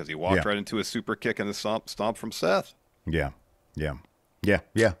mistakes because he walked right into a super kick and a stomp from Seth. Yeah,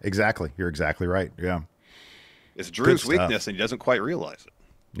 exactly. You're exactly right. Yeah. It's Drew's weakness, and he doesn't quite realize it.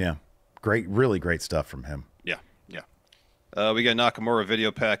 Yeah. Great, really great stuff from him. Yeah. We got Nakamura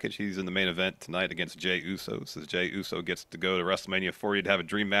video package. He's in the main event tonight against Jey Uso. Says Jey Uso gets to go to WrestleMania 40 to have a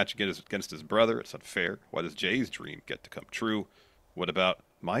dream match against his brother. It's unfair. Why does Jey's dream get to come true? What about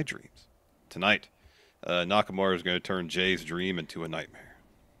my dreams? Tonight, Nakamura is going to turn Jey's dream into a nightmare.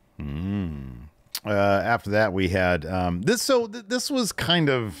 After that, we had this. So this was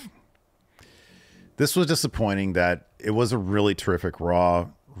disappointing that it was a really terrific Raw,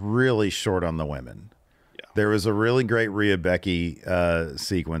 really short on the women. Yeah. There was a really great Rhea Becky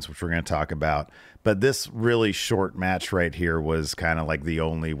sequence, which we're going to talk about. But this really short match right here was kind of like the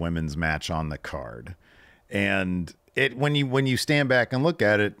only women's match on the card. And when you stand back and look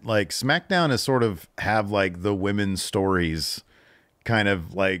at it, like SmackDown is sort of have like the women's stories kind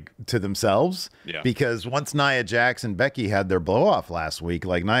of like to themselves. Yeah. Because once Nia Jax and Becky had their blow off last week,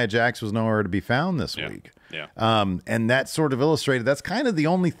 like Nia Jax was nowhere to be found this week. Yeah. And that sort of illustrated that's kind of the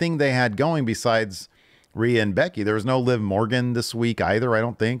only thing they had going besides Rhea and Becky. There was no Liv Morgan this week either, I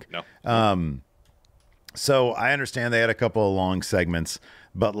don't think. No. So I understand they had a couple of long segments,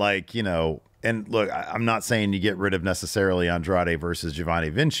 but like, you know, and look, I'm not saying you get rid of necessarily Andrade versus Giovanni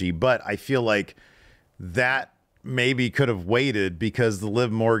Vinci, but I feel like that maybe could have waited because the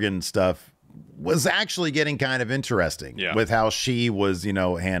Liv Morgan stuff was actually getting kind of interesting with how she was, you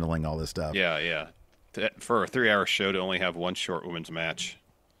know, handling all this stuff. Yeah. For a 3-hour show to only have one short women's match.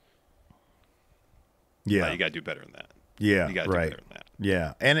 Yeah. You got to do better than that. Yeah. You got to do better than that.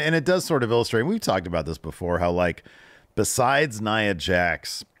 Yeah. And it does sort of illustrate, we've talked about this before, how like besides Nia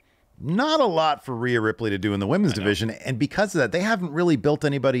Jax, not a lot for Rhea Ripley to do in the women's division. And because of that, they haven't really built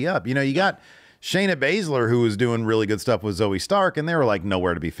anybody up. You know, you got Shayna Baszler, who was doing really good stuff with Zoe Stark, and they were like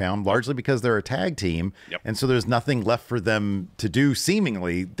nowhere to be found, largely because they're a tag team. Yep. And so there's nothing left for them to do,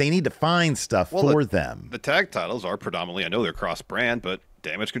 seemingly. They need to find stuff for them. The tag titles are predominantly, I know they're cross-brand, but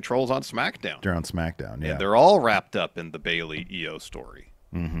Damage Control's on SmackDown. They're on SmackDown, yeah. And they're all wrapped up in the Bayley EO story.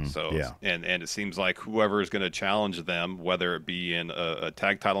 Mm-hmm. So, yeah. and it seems like whoever is going to challenge them, whether it be in a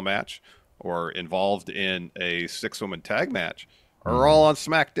tag title match or involved in a 6-woman tag match, are all on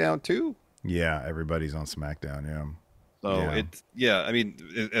SmackDown too. Yeah, everybody's on SmackDown, yeah. So I mean,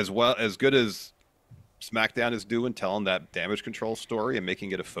 as good as SmackDown is doing, telling that Damage Control story and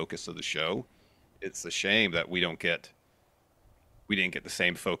making it a focus of the show, it's a shame that we didn't get the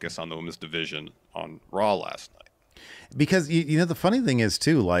same focus on the women's division on Raw last night. Because, you know, the funny thing is,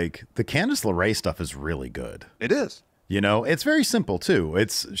 too, like, the Candice LeRae stuff is really good. It is. You know, it's very simple, too.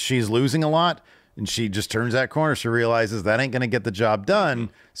 She's losing a lot, and she just turns that corner. She realizes that ain't going to get the job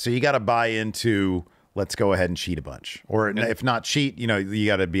done, so you got to buy into, let's go ahead and cheat a bunch. Or if not cheat, you know, you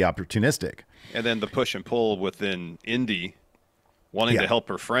got to be opportunistic. And then the push and pull within Indy, wanting to help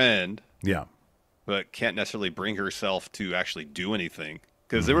her friend. Yeah. but can't necessarily bring herself to actually do anything.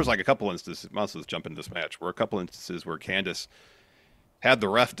 Because there was like a couple instances, let's jump into this match, where a couple instances where Candace had the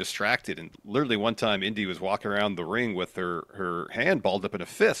ref distracted, and literally one time Indy was walking around the ring with her hand balled up in a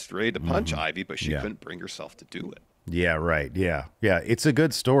fist, ready to punch Ivy, but she couldn't bring herself to do it. Yeah, right. Yeah. It's a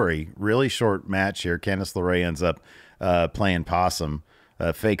good story. Really short match here. Candice LeRae ends up playing possum,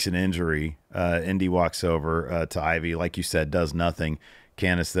 fakes an injury. Indy walks over to Ivy, like you said, does nothing.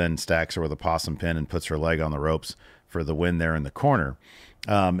 Candice then stacks her with a possum pin and puts her leg on the ropes for the win there in the corner.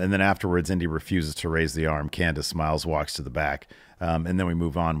 And then afterwards, Indy refuses to raise the arm. Candice smiles, walks to the back. And then we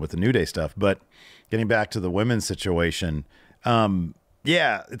move on with the New Day stuff. But getting back to the women's situation, it's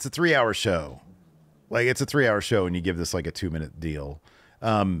a 3-hour show. Like, it's a 3-hour show, and you give this like a 2-minute deal.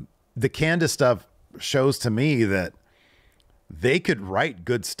 The Candice stuff shows to me that they could write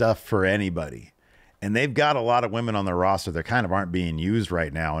good stuff for anybody. And they've got a lot of women on their roster that kind of aren't being used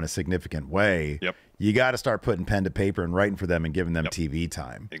right now in a significant way. Yep. You got to start putting pen to paper and writing for them and giving them TV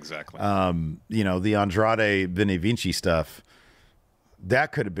time. Exactly. The Andrade Vinny Vinci stuff,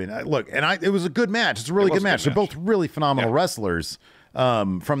 that could have been it was a good match. It's a really good match. They're both really phenomenal wrestlers.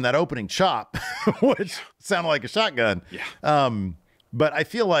 From that opening chop, which sounded like a shotgun. Yeah. But I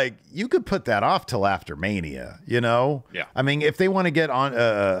feel like you could put that off till after Mania, Yeah. I mean, if they want to get on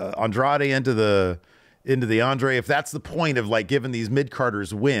Andrade into the Andre, if that's the point of like giving these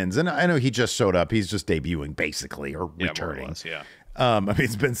mid-carders wins, and I know he just showed up, he's just debuting basically or returning. More or less, yeah. I mean,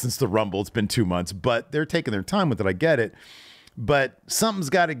 it's been since the Rumble, it's been 2 months, but they're taking their time with it. I get it, but something's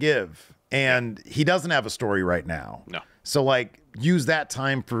got to give, and he doesn't have a story right now. No. So like use that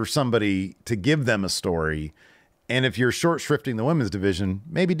time for somebody to give them a story. And if you're short shrifting the women's division,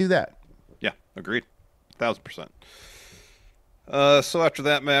 maybe do that. Yeah, agreed. 1,000%. So after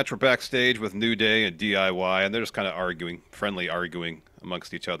that match, we're backstage with New Day and DIY, and they're just kind of friendly arguing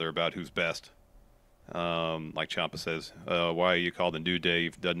amongst each other about who's best. Like Ciampa says, why are you called the New Day?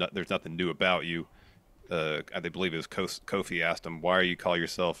 There's nothing new about you. I believe it was Kofi asked him, why are you call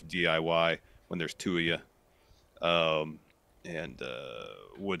yourself DIY when there's two of you? And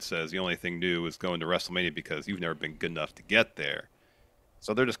Wood says the only thing new is going to WrestleMania because you've never been good enough to get there.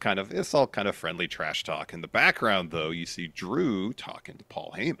 So they're just it's all kind of friendly trash talk. In the background, though, you see Drew talking to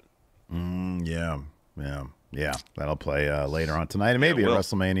Paul Heyman. Yeah. That'll play later on tonight and maybe at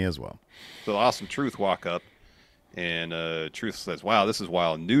WrestleMania as well. So Awesome Truth walk up, and Truth says, wow, this is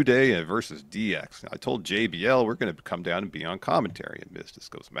wild. New Day versus DX. I told JBL we're going to come down and be on commentary. And Mystice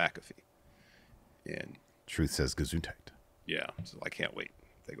goes McAfee. And Truth says Gesundheit. Yeah, so I can't wait.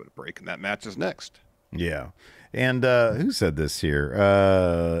 They go to break, and that match is next. Yeah. And who said this here?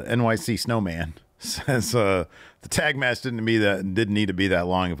 NYC Snowman says the tag match didn't need to be that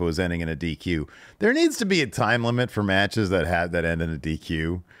long if it was ending in a DQ. There needs to be a time limit for matches that end in a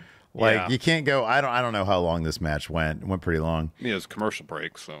DQ. Like you can't go. I don't know how long this match went. It went pretty long. Yeah, it was a commercial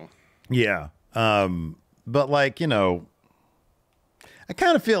break, so yeah. But like I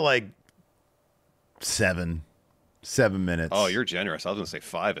kind of feel like 7 minutes. Oh, you're generous. I was going to say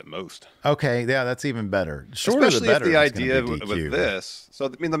 5 at most. Okay, yeah, that's even better. Shorter Especially the better. If the idea with this. So, I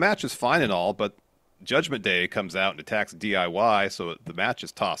mean, the match is fine and all, but Judgment Day comes out and attacks DIY, so the match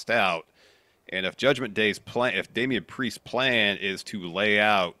is tossed out. And if Judgment Day's plan, if Damian Priest's plan is to lay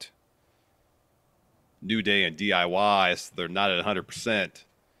out New Day and DIY so they're not at 100%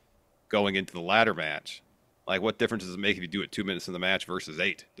 going into the ladder match, like what difference does it make if you do it 2 minutes in the match versus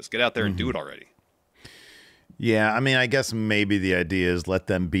 8? Just get out there and do it already. Yeah, I mean, I guess maybe the idea is let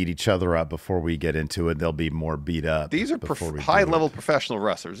them beat each other up before we get into it. They'll be more beat up. These are high-level professional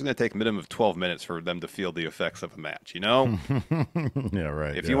wrestlers. It's going to take a minimum of 12 minutes for them to feel the effects of a match, Yeah,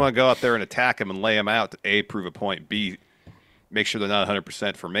 right. If you want to go out there and attack them and lay them out to A, prove a point, B, make sure they're not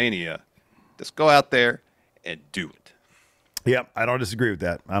 100% for Mania, just go out there and do it. Yep, I don't disagree with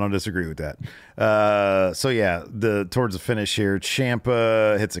that. So yeah, towards the finish here,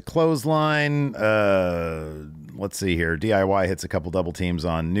 Ciampa hits a clothesline. Let's see here. DIY hits a couple double teams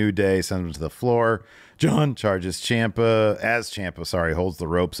on New Day, sends him to the floor. John charges Ciampa holds the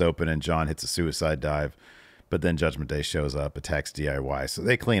ropes open, and John hits a suicide dive. But then Judgment Day shows up, attacks DIY. So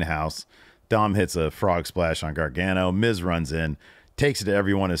they clean house. Dom hits a frog splash on Gargano. Miz runs in. Takes it to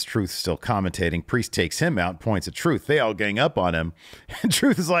everyone as Truth still commentating. Priest takes him out, points at Truth. They all gang up on him. And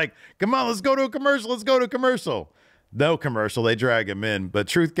Truth is like, come on, let's go to a commercial. No commercial. They drag him in. But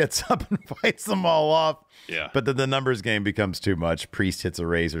Truth gets up and fights them all off. Yeah. But then the numbers game becomes too much. Priest hits a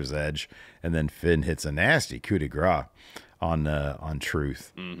razor's edge. And then Finn hits a nasty coup de grace on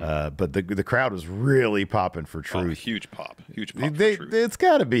Truth. But the crowd was really popping for Truth. Oh, huge pop for Truth. It's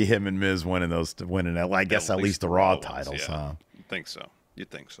got to be him and Miz winning I guess at least the Raw titles, yeah. huh? You'd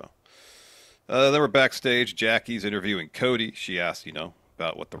think so. Then we're backstage. Jackie's interviewing Cody. She asks,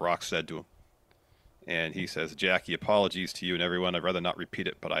 about what The Rock said to him. And he says, Jackie, apologies to you and everyone. I'd rather not repeat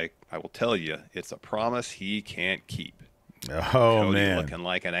it, but I will tell you, it's a promise he can't keep. Oh, Cody man. looking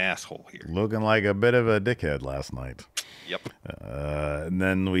like an asshole here. Looking like a bit of a dickhead last night. Yep. And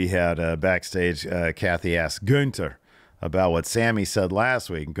then we had backstage, Kathy asked Gunther about what Sammy said last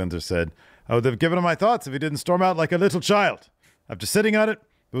week. And Gunther said, I would have given him my thoughts if he didn't storm out like a little child. After sitting on it,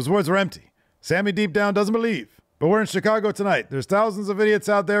 those words were empty. Sammy deep down doesn't believe. But we're in Chicago tonight. There's thousands of idiots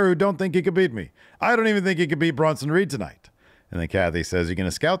out there who don't think he could beat me. I don't even think he could beat Bronson Reed tonight. And then Kathy says, you're going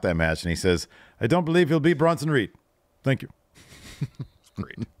to scout that match. And he says, I don't believe he'll beat Bronson Reed. Thank you.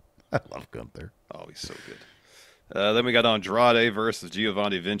 Great. I love Gunther. Oh, he's so good. Then we got Andrade versus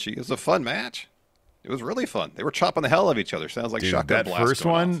Giovanni Vinci. It was a fun match. It was really fun. They were chopping the hell out of each other. Sounds like Dude, shotgun blast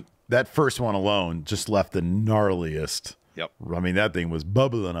going off. That first one alone just left the gnarliest. Yep. I mean, that thing was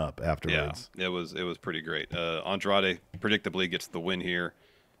bubbling up afterwards. Yeah, it was pretty great. Andrade predictably gets the win here.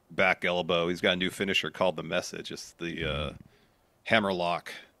 Back elbow. He's got a new finisher called the Message. It's the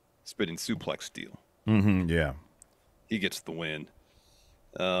hammerlock spinning suplex deal. Mm-hmm, yeah. He gets the win.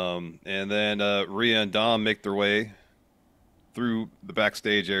 And then Rhea and Dom make their way through the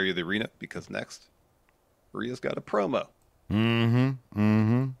backstage area of the arena because next, Rhea's got a promo.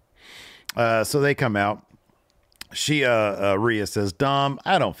 So they come out. Rhea says, Dom,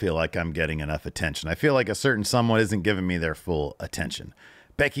 I don't feel like I'm getting enough attention. I feel like a certain someone isn't giving me their full attention.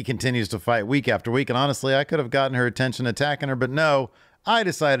 Becky continues to fight week after week, and honestly, I could have gotten her attention attacking her, but no, I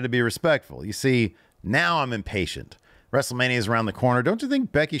decided to be respectful. You see, now I'm impatient. WrestleMania is around the corner. Don't you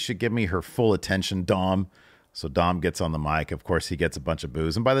think Becky should give me her full attention, Dom? So Dom gets on the mic. Of course, he gets a bunch of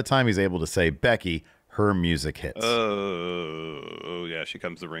boos, and by the time he's able to say Becky, her music hits. Oh, yeah, she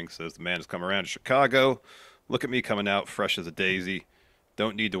comes to the ring, says, the man has come around to Chicago. Look at me coming out fresh as a daisy.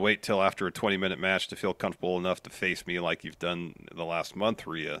 Don't need to wait till after a 20-minute match to feel comfortable enough to face me like you've done the last month,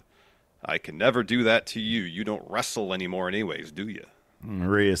 Rhea. I can never do that to you. You don't wrestle anymore anyways, do you?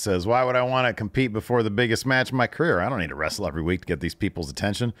 Rhea says, why would I want to compete before the biggest match of my career? I don't need to wrestle every week to get these people's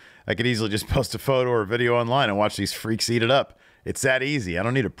attention. I could easily just post a photo or a video online and watch these freaks eat it up. It's that easy. I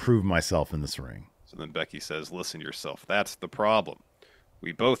don't need to prove myself in this ring. So then Becky says, listen to yourself. That's the problem.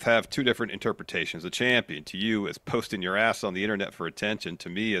 We both have two different interpretations of champion. To you, as posting your ass on the internet for attention. To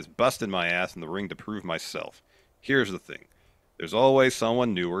me, as busting my ass in the ring to prove myself. Here's the thing. There's always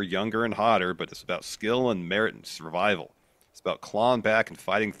someone newer, younger, and hotter, but it's about skill and merit and survival. It's about clawing back and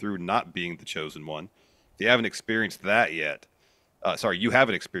fighting through not being the chosen one. If you haven't experienced that yet, you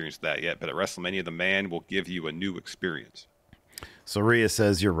haven't experienced that yet, but at WrestleMania, the man will give you a new experience. So Rhea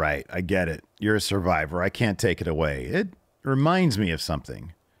says, you're right. I get it. You're a survivor. I can't take it away. It reminds me of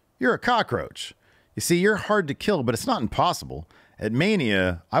something. You're a cockroach. You see, you're hard to kill, but it's not impossible. At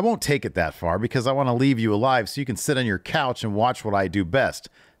Mania, I won't take it that far because I want to leave you alive so you can sit on your couch and watch what I do best.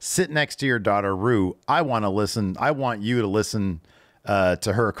 Sit next to your daughter, Rue. I want you to listen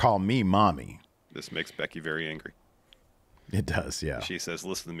to her call me mommy. This makes Becky very angry. It does, yeah. She says,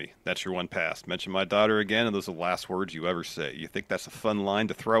 listen to me. That's your one pass. Mention my daughter again, and those are the last words you ever say. You think that's a fun line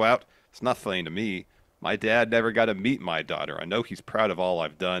to throw out? It's not funny to me. My dad never got to meet my daughter. I know he's proud of all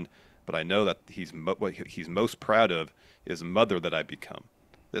I've done, but I know that what he's most proud of is a mother that I become.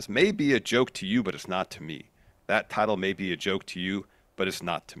 This may be a joke to you, but it's not to me. That title may be a joke to you, but it's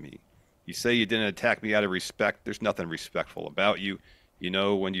not to me. You say you didn't attack me out of respect. There's nothing respectful about you. You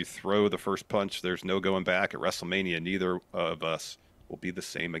know, when you throw the first punch, there's no going back. At WrestleMania, neither of us will be the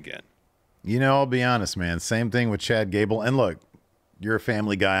same again. You know, I'll be honest, man. Same thing with Chad Gable. And look, you're a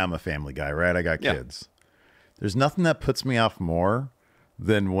family guy. I'm a family guy, right? I got kids. There's nothing that puts me off more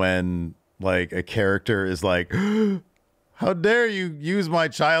than when, like, a character is like, how dare you use my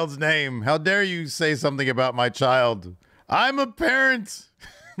child's name? How dare you say something about my child? I'm a parent.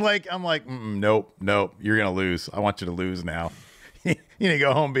 I'm like, nope. You're going to lose. I want you to lose now. You need to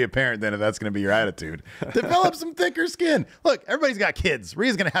go home and be a parent then if that's going to be your attitude. Develop some thicker skin. Look, everybody's got kids.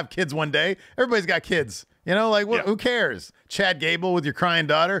 Rhea's going to have kids one day. Everybody's got kids. You know, like, who cares? Chad Gable with your crying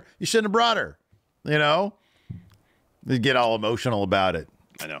daughter, you shouldn't have brought her. You know? You get all emotional about it.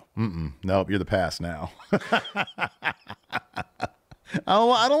 I know. Nope, you're the past now.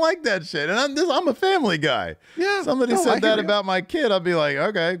 I don't like that shit. And I'm a family guy. Yeah. Somebody said that about my kid. I'd be like,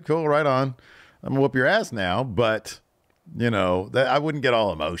 okay, cool, right on. I'm going to whoop your ass now. But, you know, I wouldn't get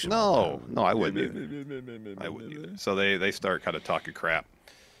all emotional. No, I wouldn't either. I wouldn't either. So they start kind of talking crap.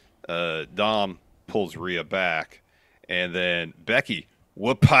 Dom pulls Rhea back. And then Becky,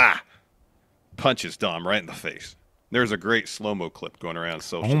 whoop-ha, punches Dom right in the face. There's a great slow-mo clip going around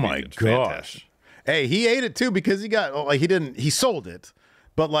social media. Oh, my It's gosh. fantastic. Hey, he ate it, too, because he sold it.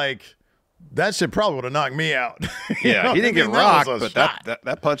 But, like, that shit probably would have knocked me out. Yeah, he didn't get rocked, but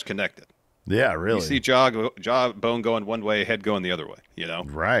that punch connected. Yeah, really. You see jawbone going one way, head going the other way, you know?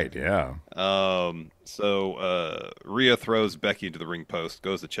 Right, yeah. So Rhea throws Becky into the ring post,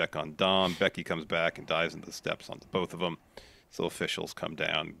 goes to check on Dom. Becky comes back and dives into the steps onto both of them. So officials come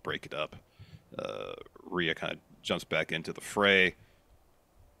down, break it up. Rhea kind of jumps back into the fray.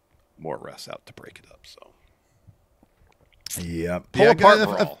 More refs out to break it up, so. Yeah.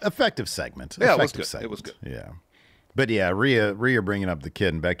 Brawl. Effective segment. Yeah, Effective it was good. Yeah. But yeah, Rhea bringing up the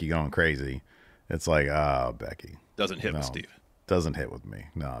kid and Becky going crazy. It's like, oh, Becky. Doesn't hit with Steve. Doesn't hit with me.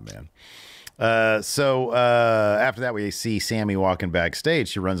 Nah, man. So after that, we see Sammy walking backstage.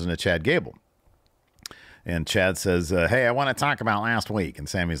 She runs into Chad Gable. And Chad says, hey, I want to talk about last week. And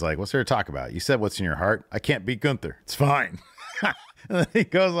Sammy's like, what's there to talk about? You said what's in your heart. I can't beat Gunther. It's fine. And then he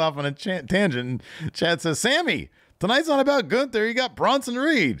goes off on a tangent. And Chad says, Sammy, tonight's not about Gunther. You got Bronson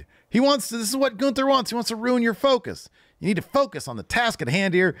Reed. This is what Gunther wants. He wants to ruin your focus. You need to focus on the task at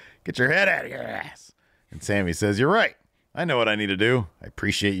hand here. Get your head out of your ass. And Sammy says, you're right. I know what I need to do. I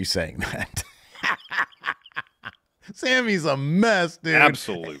appreciate you saying that. Sammy's a mess, dude.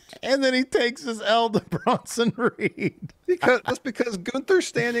 Absolute. And then he takes his L to Bronson Reed. That's because Gunther's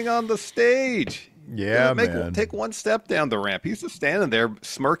standing on the stage. Yeah, man. Take one step down the ramp. He's just standing there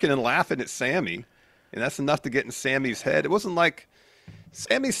smirking and laughing at Sammy. And that's enough to get in Sammy's head. It wasn't like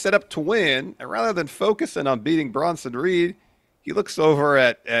Sammy's set up to win. And rather than focusing on beating Bronson Reed, he looks over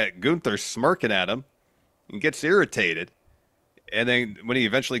at Gunther smirking at him and gets irritated. And then when he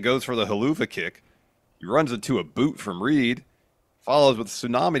eventually goes for the haluva kick, he runs into a boot from Reed, follows with a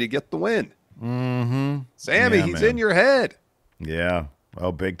tsunami to get the win. Mm-hmm. Sammy, he's in your head. Yeah.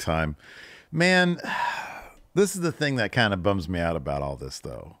 Oh, big time. Man, this is the thing that kind of bums me out about all this,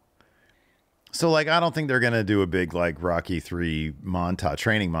 though. So, like, I don't think they're going to do a big, like, Rocky 3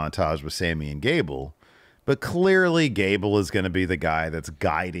 training montage with Sammy and Gable. But clearly, Gable is going to be the guy that's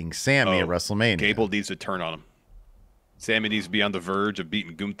guiding Sammy at WrestleMania. Gable needs to turn on him. Sammy needs to be on the verge of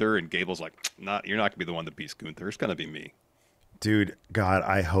beating Gunther, and Gable's like, you're not going to be the one that beats Gunther. It's going to be me. Dude, God,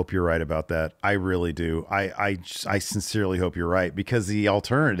 I hope you're right about that. I really do. I sincerely hope you're right, because the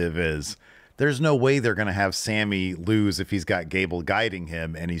alternative is there's no way they're going to have Sammy lose if he's got Gable guiding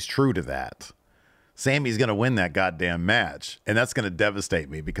him, and he's true to that. Sammy's going to win that goddamn match, and that's going to devastate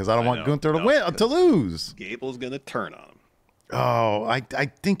me because I don't want Gunther to lose. Gable's going to turn on him. Oh, I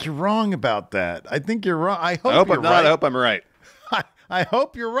think you're wrong about that. I think you're wrong. I hope I'm not. I hope I'm right. I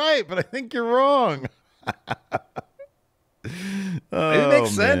hope you're right, but I think you're wrong. It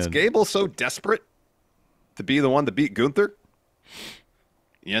makes sense. Man. Gable's so desperate to be the one to beat Gunther.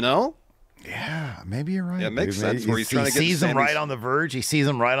 You know? Yeah, maybe you're right. Yeah, it makes sense. Where he sees him right on the verge. He sees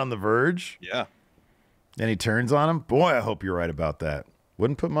him right on the verge. Yeah. And he turns on him. Boy, I hope you're right about that.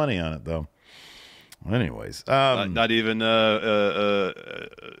 Wouldn't put money on it, though. Anyways. Not even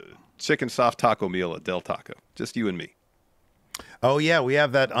chicken soft taco meal at Del Taco. Just you and me. Oh, yeah. We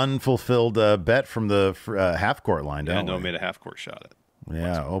have that unfulfilled bet from the half-court line, don't we? Yeah, made a half-court shot at.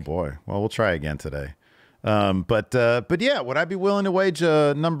 Yeah. Oh, boy. Well, we'll try again today. But yeah, would I be willing to wage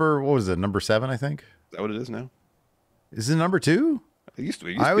number 7, I think? Is that what it is now? Is it number 2? It used to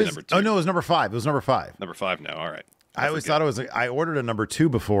be number 2. Oh, no, it was number 5. It was number 5. Number 5 now. All right. I always thought it was, I ordered a number 2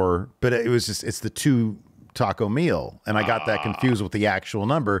 before, but it's the 2 taco meal. And I got that confused with the actual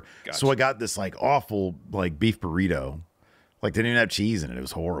number. Gotcha. So I got this like awful, like beef burrito. Like they didn't even have cheese in it. It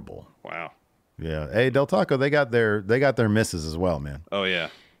was horrible. Wow. Yeah. Hey, Del Taco, they got their misses as well, man. Oh yeah.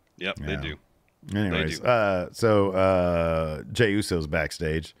 Yep. Yeah. They do. Anyways, so Jey Uso's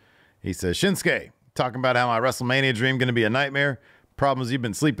backstage. He says, Shinsuke, talking about how my WrestleMania dream going to be a nightmare. Problem is you've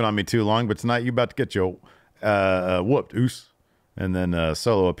been sleeping on me too long, but tonight you about to get your whooped, Oos. And then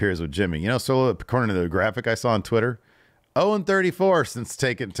Solo appears with Jimmy. You know, Solo, according to the graphic I saw on Twitter, 0-34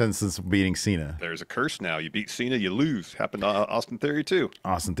 since beating Cena. There's a curse now. You beat Cena, you lose. Happened to Austin Theory too.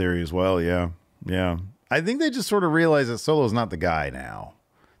 Austin Theory as well, yeah. Yeah. I think they just sort of realize that Solo's not the guy now.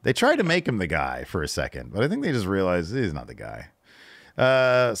 They tried to make him the guy for a second, but I think they just realized he's not the guy.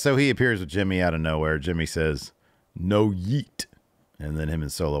 So he appears with Jimmy out of nowhere. Jimmy says, no yeet. And then him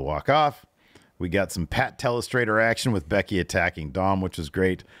and Solo walk off. We got some Pat Telestrator action with Becky attacking Dom, which is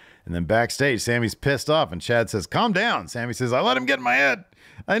great. And then backstage, Sammy's pissed off, and Chad says, calm down. Sammy says, I let him get in my head.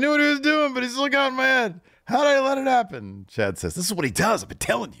 I knew what he was doing, but he still got in my head. How did I let it happen? Chad says, this is what he does. I've been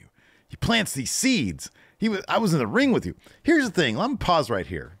telling you. He plants these seeds. I was in the ring with you. Here's the thing. Let me pause right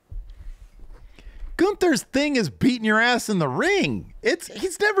here. Gunther's thing is beating your ass in the ring.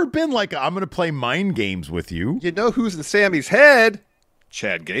 He's never been like, I'm going to play mind games with you. You know who's in Sammy's head?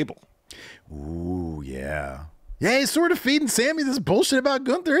 Chad Gable. Ooh, yeah. Yeah, he's sort of feeding Sammy this bullshit about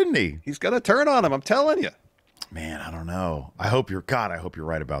Gunther, isn't he? He's going to turn on him, I'm telling you. Man, I don't know. I hope you're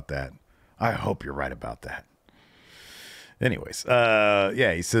right about that. I hope you're right about that. Anyways,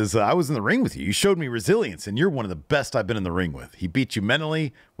 yeah, he says, I was in the ring with you. You showed me resilience, and you're one of the best I've been in the ring with. He beat you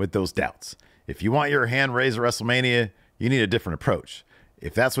mentally with those doubts. If you want your hand raised at WrestleMania, you need a different approach.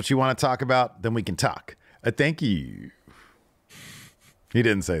 If that's what you want to talk about, then we can talk. Thank you. He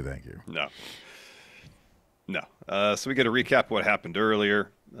didn't say thank you. No. So we get a recap of what happened earlier.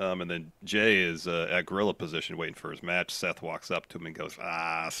 And then Jay is at gorilla position waiting for his match. Seth walks up to him and goes,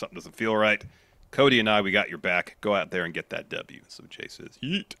 something doesn't feel right. Cody and I, we got your back. Go out there and get that W. So Jay says,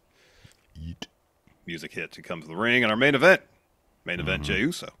 yeet. Yeet. Music hits. He comes to the ring. And our main event. Jay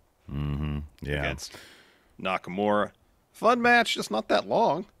Uso. Yeah. Against Nakamura. Fun match, just not that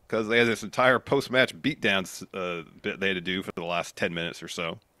long. Because they had this entire post-match beatdown bit they had to do for the last 10 minutes or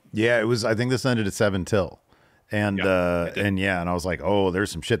so. Yeah, it was. I think this ended at 7 till. And and I was like, oh, there's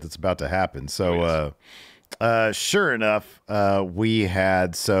some shit that's about to happen. So sure enough, we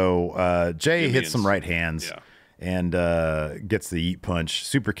had Jay hits some right hands and gets the eat punch.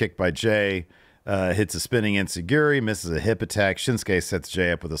 Super kick by Jay. Hits a spinning enziguri, misses a hip attack. Shinsuke sets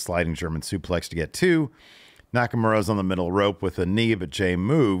Jay up with a sliding German suplex to get 2. Nakamura's on the middle rope with a knee, but Jay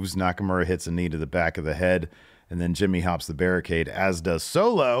moves. Nakamura hits a knee to the back of the head, and then Jimmy hops the barricade, as does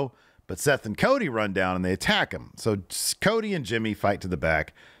Solo. But Seth and Cody run down and they attack him. So Cody and Jimmy fight to the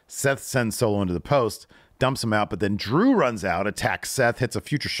back. Seth sends Solo into the post, dumps him out, but then Drew runs out, attacks Seth, hits a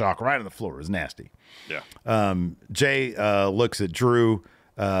future shock right on the floor. It was nasty. Yeah. Jay looks at Drew.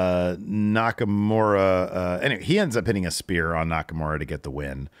 Nakamura, anyway, he ends up hitting a spear on Nakamura to get the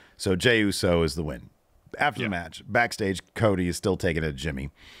win. So Jey Uso is the win. After the match, backstage, Cody is still taking it at Jimmy.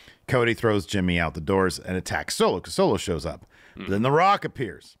 Cody throws Jimmy out the doors and attacks Solo because Solo shows up. But then The Rock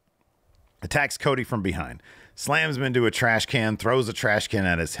appears, attacks Cody from behind, slams him into a trash can, throws a trash can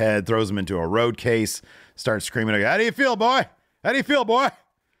at his head, throws him into a road case, starts screaming, how do you feel, boy? How do you feel, boy?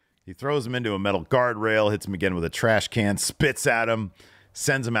 He throws him into a metal guardrail, hits him again with a trash can, spits at him,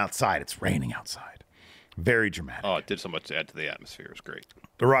 sends him outside. It's raining outside. Very dramatic. Oh, it did so much to add to the atmosphere. It was great.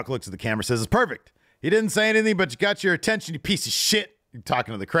 The Rock looks at the camera, says, it's perfect. He didn't say anything, but you got your attention, you piece of shit. You're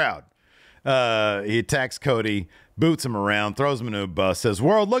talking to the crowd. He attacks Cody, boots him around, throws him into a bus, says,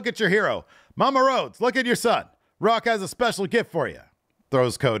 world, look at your hero. Mama Rhodes, look at your son. Rock has a special gift for you.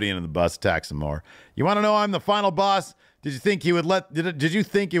 Throws Cody into the bus, attacks him more. You want to know I'm the final boss? Did you think you would let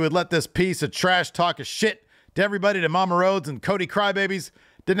this piece of trash talk of shit to everybody, to Mama Rhodes and Cody crybabies?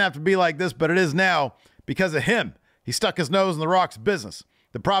 Didn't have to be like this, but it is now because of him. He stuck his nose in the Rock's business.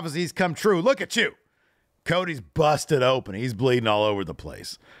 The prophecies come true. Look at you. Cody's busted open. He's bleeding all over the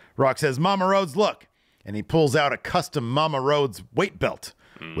place. Rock says, Mama Rhodes, look. And he pulls out a custom Mama Rhodes weight belt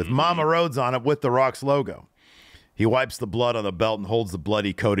with Mama Rhodes on it with the Rock's logo. He wipes the blood on the belt and holds the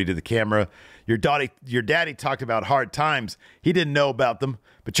bloody Cody to the camera. Your daddy talked about hard times. He didn't know about them,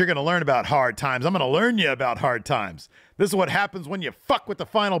 but you're going to learn about hard times. I'm going to learn you about hard times. This is what happens when you fuck with the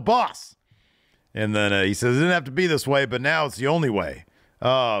final boss. And then he says, it didn't have to be this way, but now it's the only way.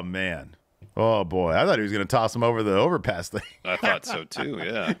 Oh, man. Oh, boy. I thought he was going to toss him over the overpass thing. I thought so, too,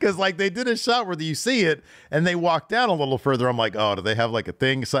 yeah. Because, like, they did a shot where you see it, and they walk down a little further. I'm like, oh, do they have, like, a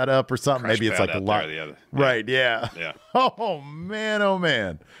thing set up or something? Crash Maybe it's, like, a lot. Right, yeah. Yeah. Oh, man, oh,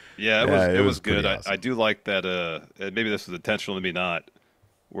 man. Yeah, it was good. Awesome. I do like that, maybe this was intentional, maybe not,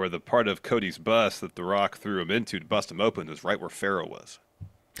 where the part of Cody's bus that The Rock threw him into to bust him open was right where Pharaoh was.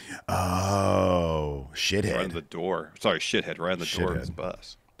 Oh, shithead. Right on the door. Sorry, shithead, right on the door of his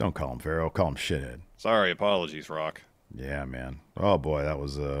bus. Don't call him Pharaoh. Call him shithead. Sorry, apologies, Rock. Yeah, man. Oh boy, that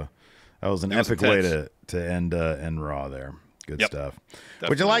was an epic way to end Raw there. Good stuff. Definitely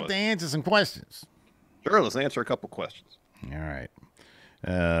Would you like to answer some questions? Sure, let's answer a couple questions. All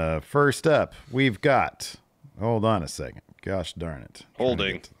right. First up, we've got. Hold on a second. Gosh darn it.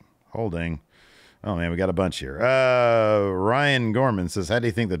 Holding. Oh man, we got a bunch here. Ryan Gorman says, "How do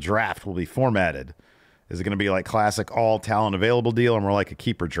you think the draft will be formatted? Is it going to be like classic all talent available deal, or more like a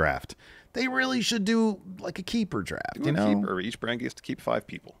keeper draft? They really should do like a keeper draft, you know? Keeper. Each brand gets to keep 5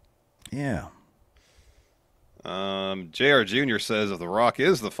 people. Yeah. JR Jr. says, if The Rock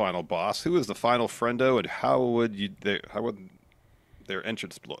is the final boss, who is the final friendo, and how would their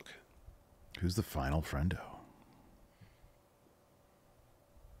entrance look? Who's the final friendo?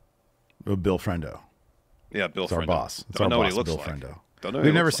 Oh, Bill Friendo. Yeah, Bill It's Friendo. our boss. It's Don't our know boss, what he looks Bill like. Friendo. Don't know.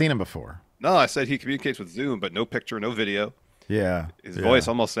 We've never seen him before. No, I said he communicates with Zoom, but no picture, no video. Yeah. His voice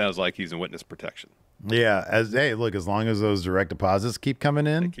almost sounds like he's in witness protection. Yeah. As long as those direct deposits keep coming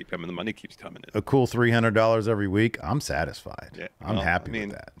in, The money keeps coming in. a cool $300 every week, I'm satisfied. Yeah, I'm happy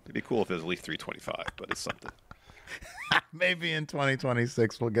with that. It'd be cool if it was at least $325, but it's something. Maybe in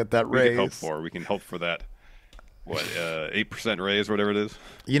 2026 we'll get that We raise. can hope for. We can hope for that. What 8% raise, whatever it is.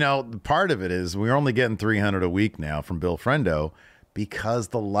 You know, part of it is we're only getting 300 a week now from Bill Friendo because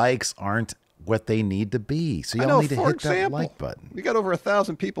the likes aren't what they need to be. So you all need to hit that like button. We got over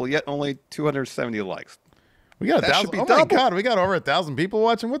 1,000 people, yet only 270 likes. We got 1,000. Oh my God, we got over 1,000 people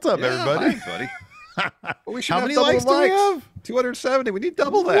watching. What's up, everybody? Hi, buddy. Well, we should How have many double likes the do we likes. have? 270. We need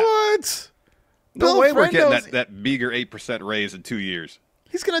double that. What? No Bill way we're getting Friendo's- that meager 8% raise in 2 years.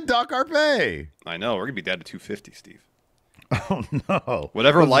 He's gonna dock our pay. I know. We're gonna be down to 250, Steve. Oh no!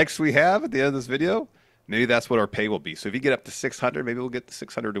 Whatever likes we have at the end of this video, maybe that's what our pay will be. So if you get up to 600, maybe we'll get to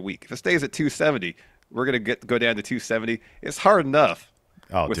 600 a week. If it stays at 270, we're gonna go down to 270. It's hard enough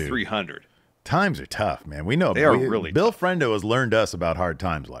with 300. Times are tough, man. We know they are really Bill tough. Friendo has learned us about hard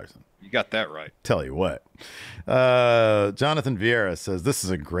times, Larson. You got that right. Tell you what. Jonathan Vieira says, this is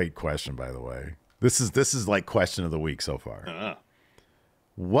a great question, by the way. This is like question of the week so far.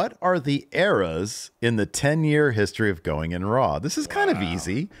 What are the eras in the 10-year history of Going in Raw? This is kind of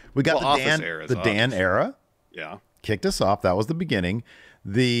easy. We got the Dan era. Yeah. Kicked us off. That was the beginning.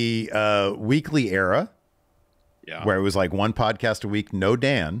 The weekly era. Yeah. Where it was like one podcast a week, no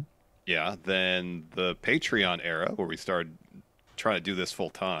Dan. Yeah. Then the Patreon era where we started trying to do this full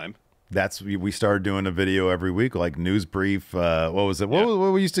time. We started doing a video every week, like news brief. What was it?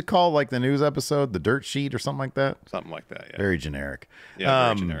 What we used to call like the news episode, the dirt sheet or something like that? Something like that, yeah. Very generic. Yeah,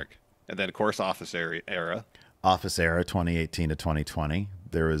 very generic. And then, of course, Office era. Office era, 2018 to 2020.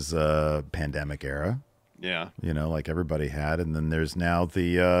 There was a pandemic era. Yeah. You know, like everybody had. And then there's now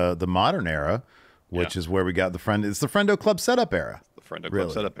the modern era, which is where we got it's the Friendo Club setup era. The Friendo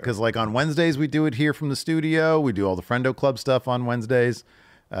Club setup era. Because like on Wednesdays, we do it here from the studio. We do all the Friendo Club stuff on Wednesdays.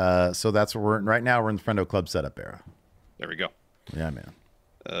 So that's where we're in right now. We're in the Friendo Club setup era. There we go. Yeah, man.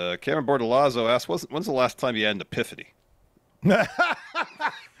 Cameron Bordalazzo asked, when's the last time you had an epiphany?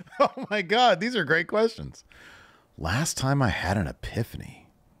 Oh my God, these are great questions. Last time I had an epiphany.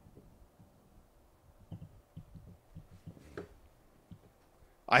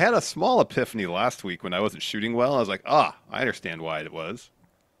 I had a small epiphany last week when I wasn't shooting well. I was like, I understand why it was.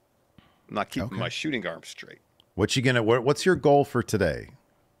 I'm not keeping my shooting arm straight. What's your goal for today?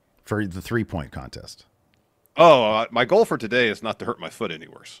 For the 3-point contest? My goal for today is not to hurt my foot any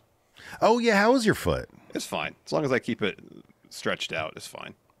worse. Oh, yeah. How is your foot? It's fine. As long as I keep it stretched out, it's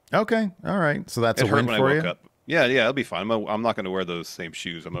fine. Okay. All right. So that's a win for you? I woke up. Yeah, it'll be fine. I'm not going to wear those same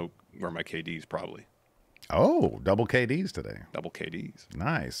shoes. I'm going to wear my KDs probably. Oh, double KDs today. Double KDs.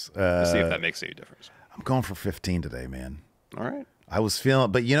 Nice. Let's see if that makes any difference. I'm going for 15 today, man. All right. I was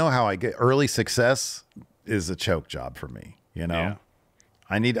feeling, but you know how I get early success is a choke job for me. You know, yeah.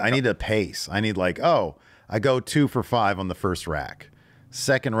 I need a pace. I need I go 2 for 5 on the first rack.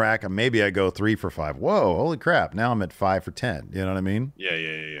 Second rack, maybe I go 3 for 5. Whoa, holy crap! Now I'm at 5 for 10. You know what I mean?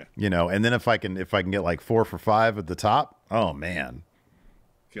 Yeah. You know, and then if I can get like 4 for 5 at the top, oh man,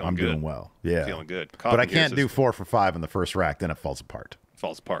 I'm doing well. Yeah, feeling good. But I can't do 4 for 5 in the first rack. Then it falls apart.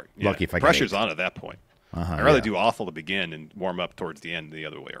 Yeah. Lucky if I get pressure's 8. on at that point. I'd rather do awful to begin and warm up towards the end the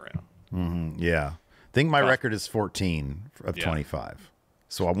other way around. Yeah, I think my record is 14 of 25.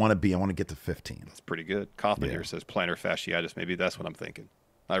 So I want to get to 15. That's pretty good. Kaufman here says plantar fasciitis. Maybe that's what I'm thinking.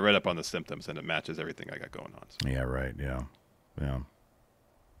 I read up on the symptoms and it matches everything I got going on. So. Yeah, right. Yeah.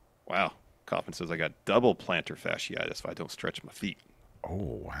 Wow. Kaufman says I got double plantar fasciitis if I don't stretch my feet.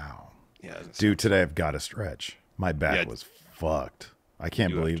 Oh, wow. Yeah. Dude, today I've got to stretch. My back was fucked. I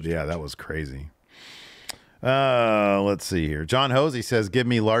can't believe. Yeah, that was crazy. Let's see here. John Hosey says, give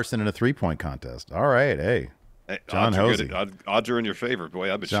me Larson in a 3-point contest. All right. Hey. John Hosey. Odds are in your favor,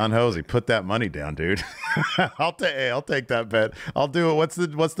 boy. John Hosey, put that money down, dude. I'll take that bet. I'll do it. What's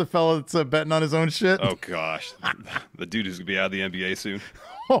the fellow that's betting on his own shit? Oh gosh, the dude who's gonna be out of the NBA soon.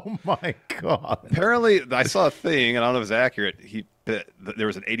 Oh my God. Apparently, I saw a thing, and I don't know if it's accurate. He bet there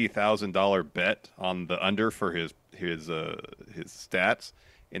was an $80,000 bet on the under for his stats,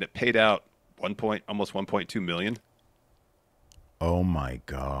 and it paid out almost 1.2 million. Oh my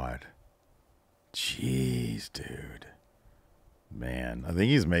God. Jeez, dude. Man, I think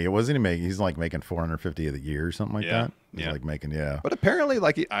he's like making 450 a year or something like that. He's like making, But apparently,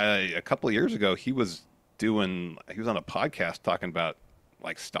 like a couple of years ago, he was on a podcast talking about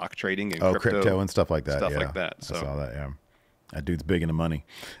like stock trading and crypto and stuff like that. Stuff like that. So I saw that. Yeah, that dude's big into money.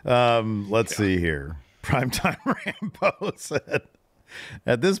 Let's see here. Primetime Rambo said,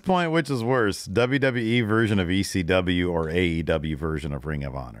 at this point, which is worse, WWE version of ECW or AEW version of Ring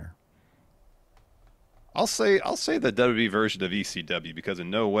of Honor? I'll say the WWE version of ECW because in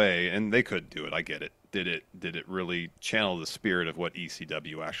no way, and they could do it. I get it. Did it really channel the spirit of what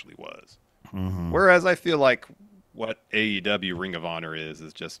ECW actually was? Mm-hmm. Whereas I feel like what AEW Ring of Honor is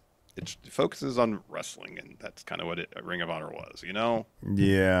just it focuses on wrestling, and that's kind of what Ring of Honor was, you know?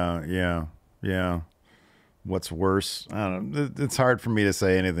 Yeah. What's worse? I don't know. It's hard for me to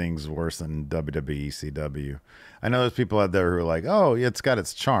say anything's worse than WWE CW. I know there's people out there who are like, oh, it's got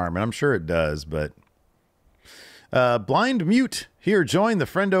its charm, and I'm sure it does, but Blind Mute here joined the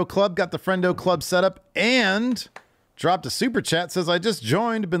Friendo Club, got the Friendo Club set up, and dropped a super chat, says, I just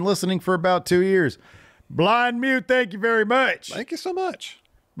joined, been listening for about 2 years. Blind Mute, thank you very much. Thank you so much.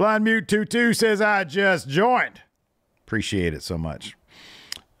 Blind Mute 22 says, I just joined. Appreciate it so much.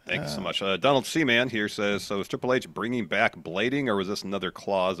 Thank you so much. Donald Seaman here says, so is Triple H bringing back blading, or was this another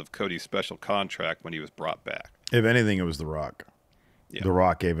clause of Cody's special contract when he was brought back? If anything, it was The Rock. Yeah. The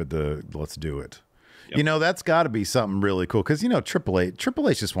Rock gave it the let's do it. Yep. You know, that's got to be something really cool because, you know, Triple H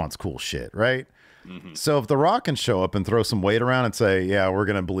just wants cool shit, right? Mm-hmm. So if The Rock can show up and throw some weight around and say, yeah, we're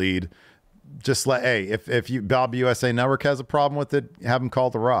going to bleed, just if you Bob USA Network has a problem with it, have him call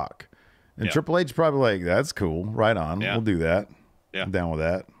The Rock. And Triple H is probably like, that's cool. Right on. Yeah. We'll do that. Yeah. I'm down with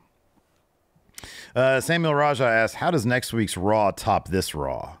that. Samuel Raja asks, how does next week's Raw top this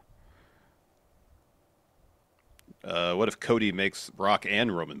Raw? What if Cody makes Rock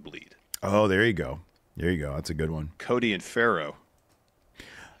and Roman bleed? Oh, there you go. That's a good one. Cody and Pharaoh.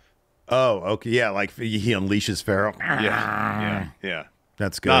 Oh, okay. Yeah, like he unleashes Pharaoh. Yeah.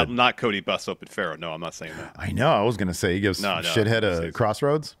 That's good. Not Cody busts open Pharaoh. No, I'm not saying that. I know. I was going to say he gives shithead a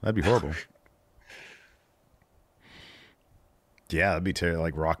crossroads. That'd be horrible. Yeah, that'd be terrible.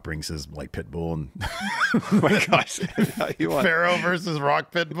 Like Rock brings his Pitbull and oh my gosh, Pharaoh versus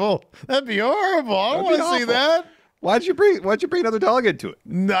Rock Pitbull. That'd be horrible. I don't want to see that. Why'd you bring another dog into it?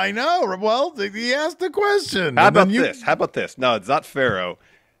 I know. Well, he asked the question. How about this? No, it's not Pharaoh.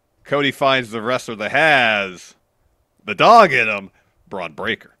 Cody finds the wrestler that has the dog in him, Braun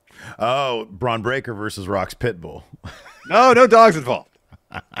Breaker. Oh, Braun Breaker versus Rock's Pitbull. No dogs involved.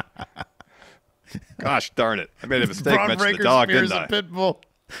 Gosh darn it. I made a mistake mentioning the dog, didn't I? Pitbull.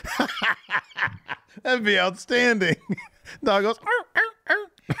 That'd be outstanding. Dog goes, arr, arr, arr.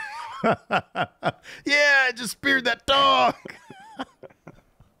 Yeah, I just speared that dog.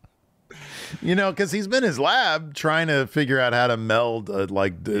 You know, because he's been in his lab trying to figure out how to meld,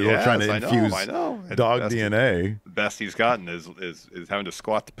 trying to infuse dog DNA. The best he's gotten is having to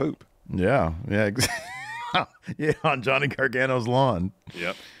squat the poop. Yeah. Yeah, on Johnny Gargano's lawn.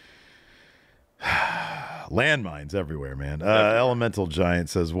 Yep. Landmines everywhere, man. Elemental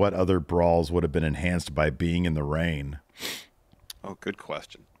Giant says, what other brawls would have been enhanced by being in the rain? Oh, good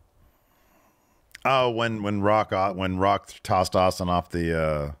question. Oh, when Rock tossed Austin off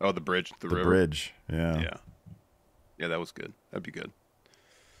the the bridge, the river. Bridge. Yeah, that was good. That'd be good.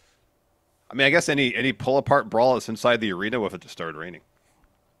 I mean, I guess any pull apart brawl that's inside the arena if it just started raining.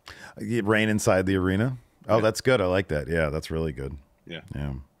 Rain inside the arena. Oh, yeah. That's good. I like that. Yeah, that's really good. Yeah,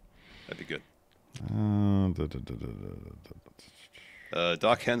 that'd be good.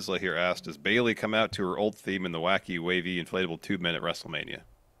 Doc Hensler here asked, does Bayley come out to her old theme in the wacky, wavy, inflatable tube-man at WrestleMania?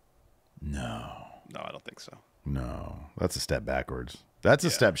 No, I don't think so. No, that's a step backwards. That's a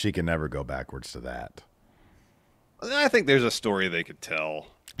step she can never go backwards to that. I think there's a story they could tell.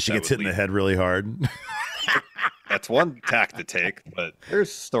 She gets hit in the head really hard. That's one tack to take, but there's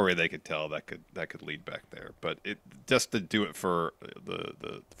a story they could tell that could lead back there. But it just to do it for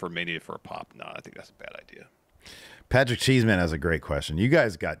for Mania for a pop, no, I think that's a bad idea. Patrick Cheeseman has a great question. You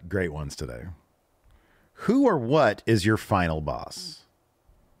guys got great ones today. Who or what is your final boss?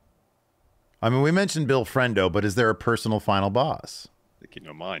 I mean, we mentioned Bill Friendo, but is there a personal final boss? I think you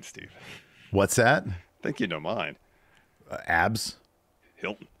know mine, Steve. What's that? I think you know mine. Abs?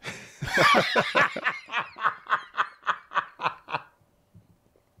 Hilton.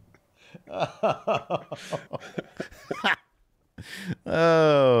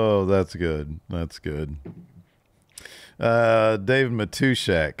 Oh, that's good. That's good. Dave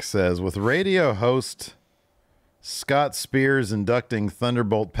Matushek says, with radio host Scott Spears inducting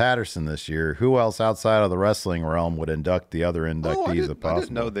Thunderbolt Patterson this year, who else outside of the wrestling realm would induct the other inductees if possible? I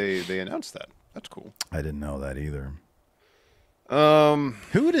didn't know they announced that. That's cool. I didn't know that either.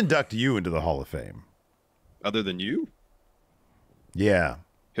 Who would induct you into the Hall of Fame? Other than you? Yeah.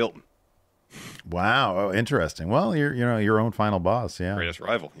 Hilton. Wow. Oh, interesting. Well, you're your own final boss. Yeah. Greatest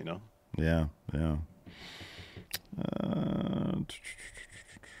rival, Yeah.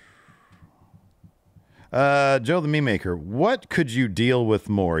 Joe the Meme Maker, what could you deal with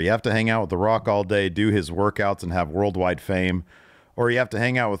more? You have to hang out with The Rock all day, do his workouts, and have worldwide fame, or you have to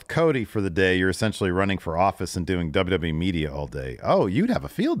hang out with Cody for the day. You're essentially running for office and doing WWE media all day. Oh, you'd have a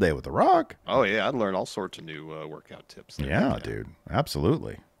field day with The Rock. Oh, yeah. I'd learn all sorts of new workout tips. Yeah, dude.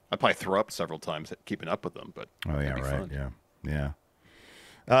 Absolutely. I probably throw up several times at keeping up with them, but Oh yeah, it'd be right. fun. Yeah.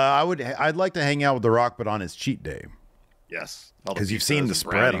 I'd like to hang out with The Rock, but on his cheat day. Yes, Because you've seen the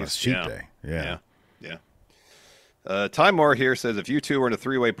spread on his cheat day. Yeah. Time Moore here says, if you two were in a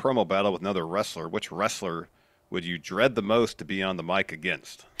 3-way promo battle with another wrestler, which wrestler would you dread the most to be on the mic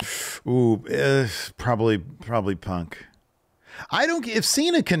against? Ooh, probably Punk. I don't. If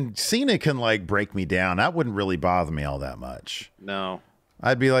Cena can like break me down, that wouldn't really bother me all that much. No.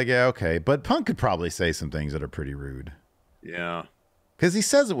 I'd be like, yeah, okay. But Punk could probably say some things that are pretty rude. Yeah. Because he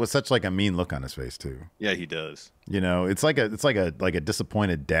says it with such like a mean look on his face too. Yeah, he does. You know, it's like a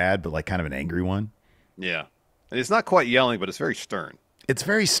disappointed dad, but like kind of an angry one. Yeah. And it's not quite yelling, but it's very stern. It's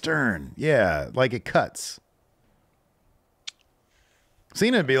very stern. Yeah, like it cuts.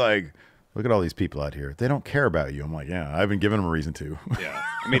 Cena would be like, look at all these people out here. They don't care about you. I'm like, yeah, I haven't given them a reason to. Yeah.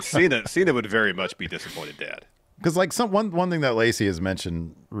 I mean, Cena would very much be disappointed dad. Because like one thing that Lacey has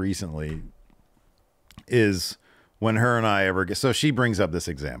mentioned recently is when her and I ever get, so she brings up this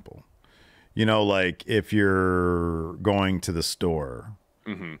example, you know, like if you're going to the store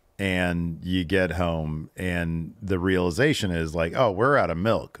and you get home and the realization is like, oh, we're out of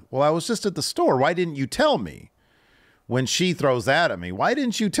milk. Well, I was just at the store. Why didn't you tell me? When she throws that at me, why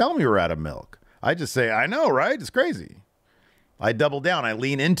didn't you tell me we're out of milk? I just say, I know, right? It's crazy. I double down. I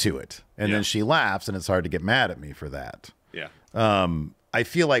lean into it. And then she laughs, and it's hard to get mad at me for that. Yeah. I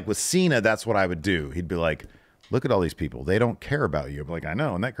feel like with Cena, that's what I would do. He'd be like, look at all these people. They don't care about you. I'm like, I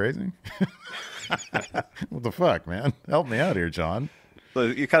know. Isn't that crazy? What the fuck, man? Help me out here, John. So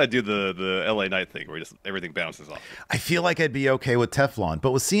you kind of do the LA Knight thing where just everything bounces off. I feel like I'd be okay with Teflon.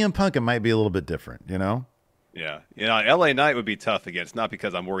 But with CM Punk, it might be a little bit different, you know? Yeah. You know, LA Knight would be tough again. It's not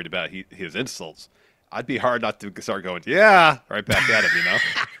because I'm worried about his insults. I'd be hard not to start going, yeah, right back at him, you know?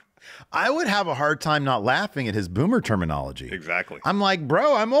 I would have a hard time not laughing at his boomer terminology. Exactly. I'm like,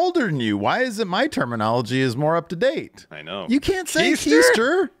 bro, I'm older than you. Why is it my terminology is more up to date? I know. You can't say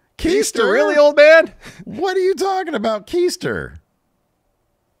Keister. Keister, really, old man? What are you talking about, Keister?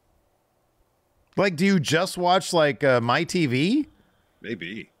 Like, do you just watch like My TV?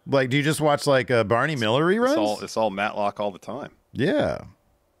 Maybe. Like, do you just watch like Barney Miller reruns? It's all Matlock all the time. Yeah.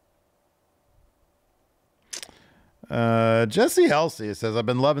 Jesse Halsey says, I've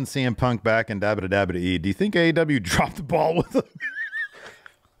been loving CM Punk back in WWE. Do you think AEW dropped the ball with him?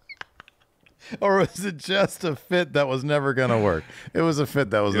 Or was it just a fit that was never going to work? It was a fit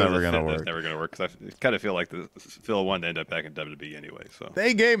that was never going to work. Never going to work because I kind of feel like Phil wanted to end up back in WWE anyway. So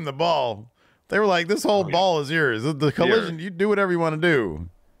they gave him the ball. They were like, this whole ball is yours. The collision, you do whatever you want to do.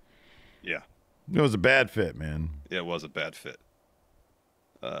 Yeah. It was a bad fit, man. Yeah, it was a bad fit.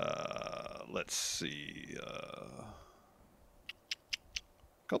 Let's see. A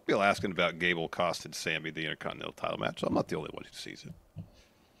couple people asking about Gable costed Sammy the Intercontinental title match. I'm not the only one who sees it.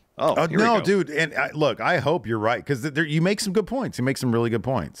 Oh, no, dude. And look, I hope you're right because you make some good points. You make some really good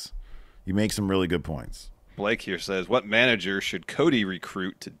points. Blake here says, what manager should Cody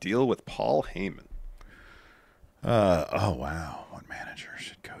recruit to deal with Paul Heyman? Oh, wow. What manager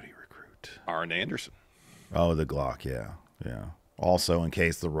should Cody recruit? Arn Anderson. Oh, the Glock, yeah. Also, in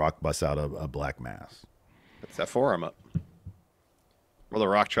case The Rock busts out a black mass. Puts that forearm up. Well, The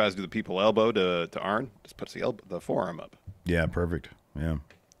Rock tries to do the people elbow to Arn. Just puts the forearm up. Yeah, perfect. Yeah.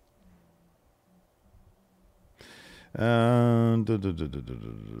 All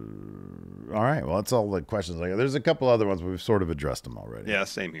right. Well, that's all the questions I got. There's a couple other ones, but we've sort of addressed them already. Yeah,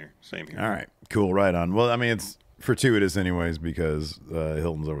 same here. All right. Cool. Right on. Well, I mean, it's fortuitous anyways because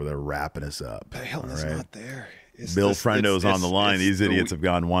Hilton's over there wrapping us up. But Hilton's not there. Bill Friendo's on the line. These idiots have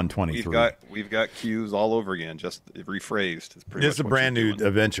gone 123. We've got cues all over again, just rephrased. It's a brand new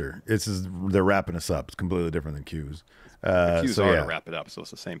adventure. They're wrapping us up. It's completely different than cues. Cues are to wrap it up, so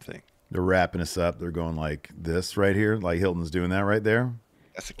it's the same thing. They're wrapping us up. They're going like this right here, like Hilton's doing that right there.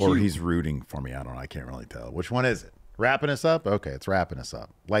 That's a cue. Or he's rooting for me. I don't know. I can't really tell. Which one is it? Wrapping us up? Okay, it's wrapping us up.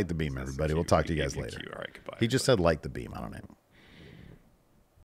 Light the beam, everybody. We'll talk to you guys later. All right, goodbye. He just said light the beam. I don't know.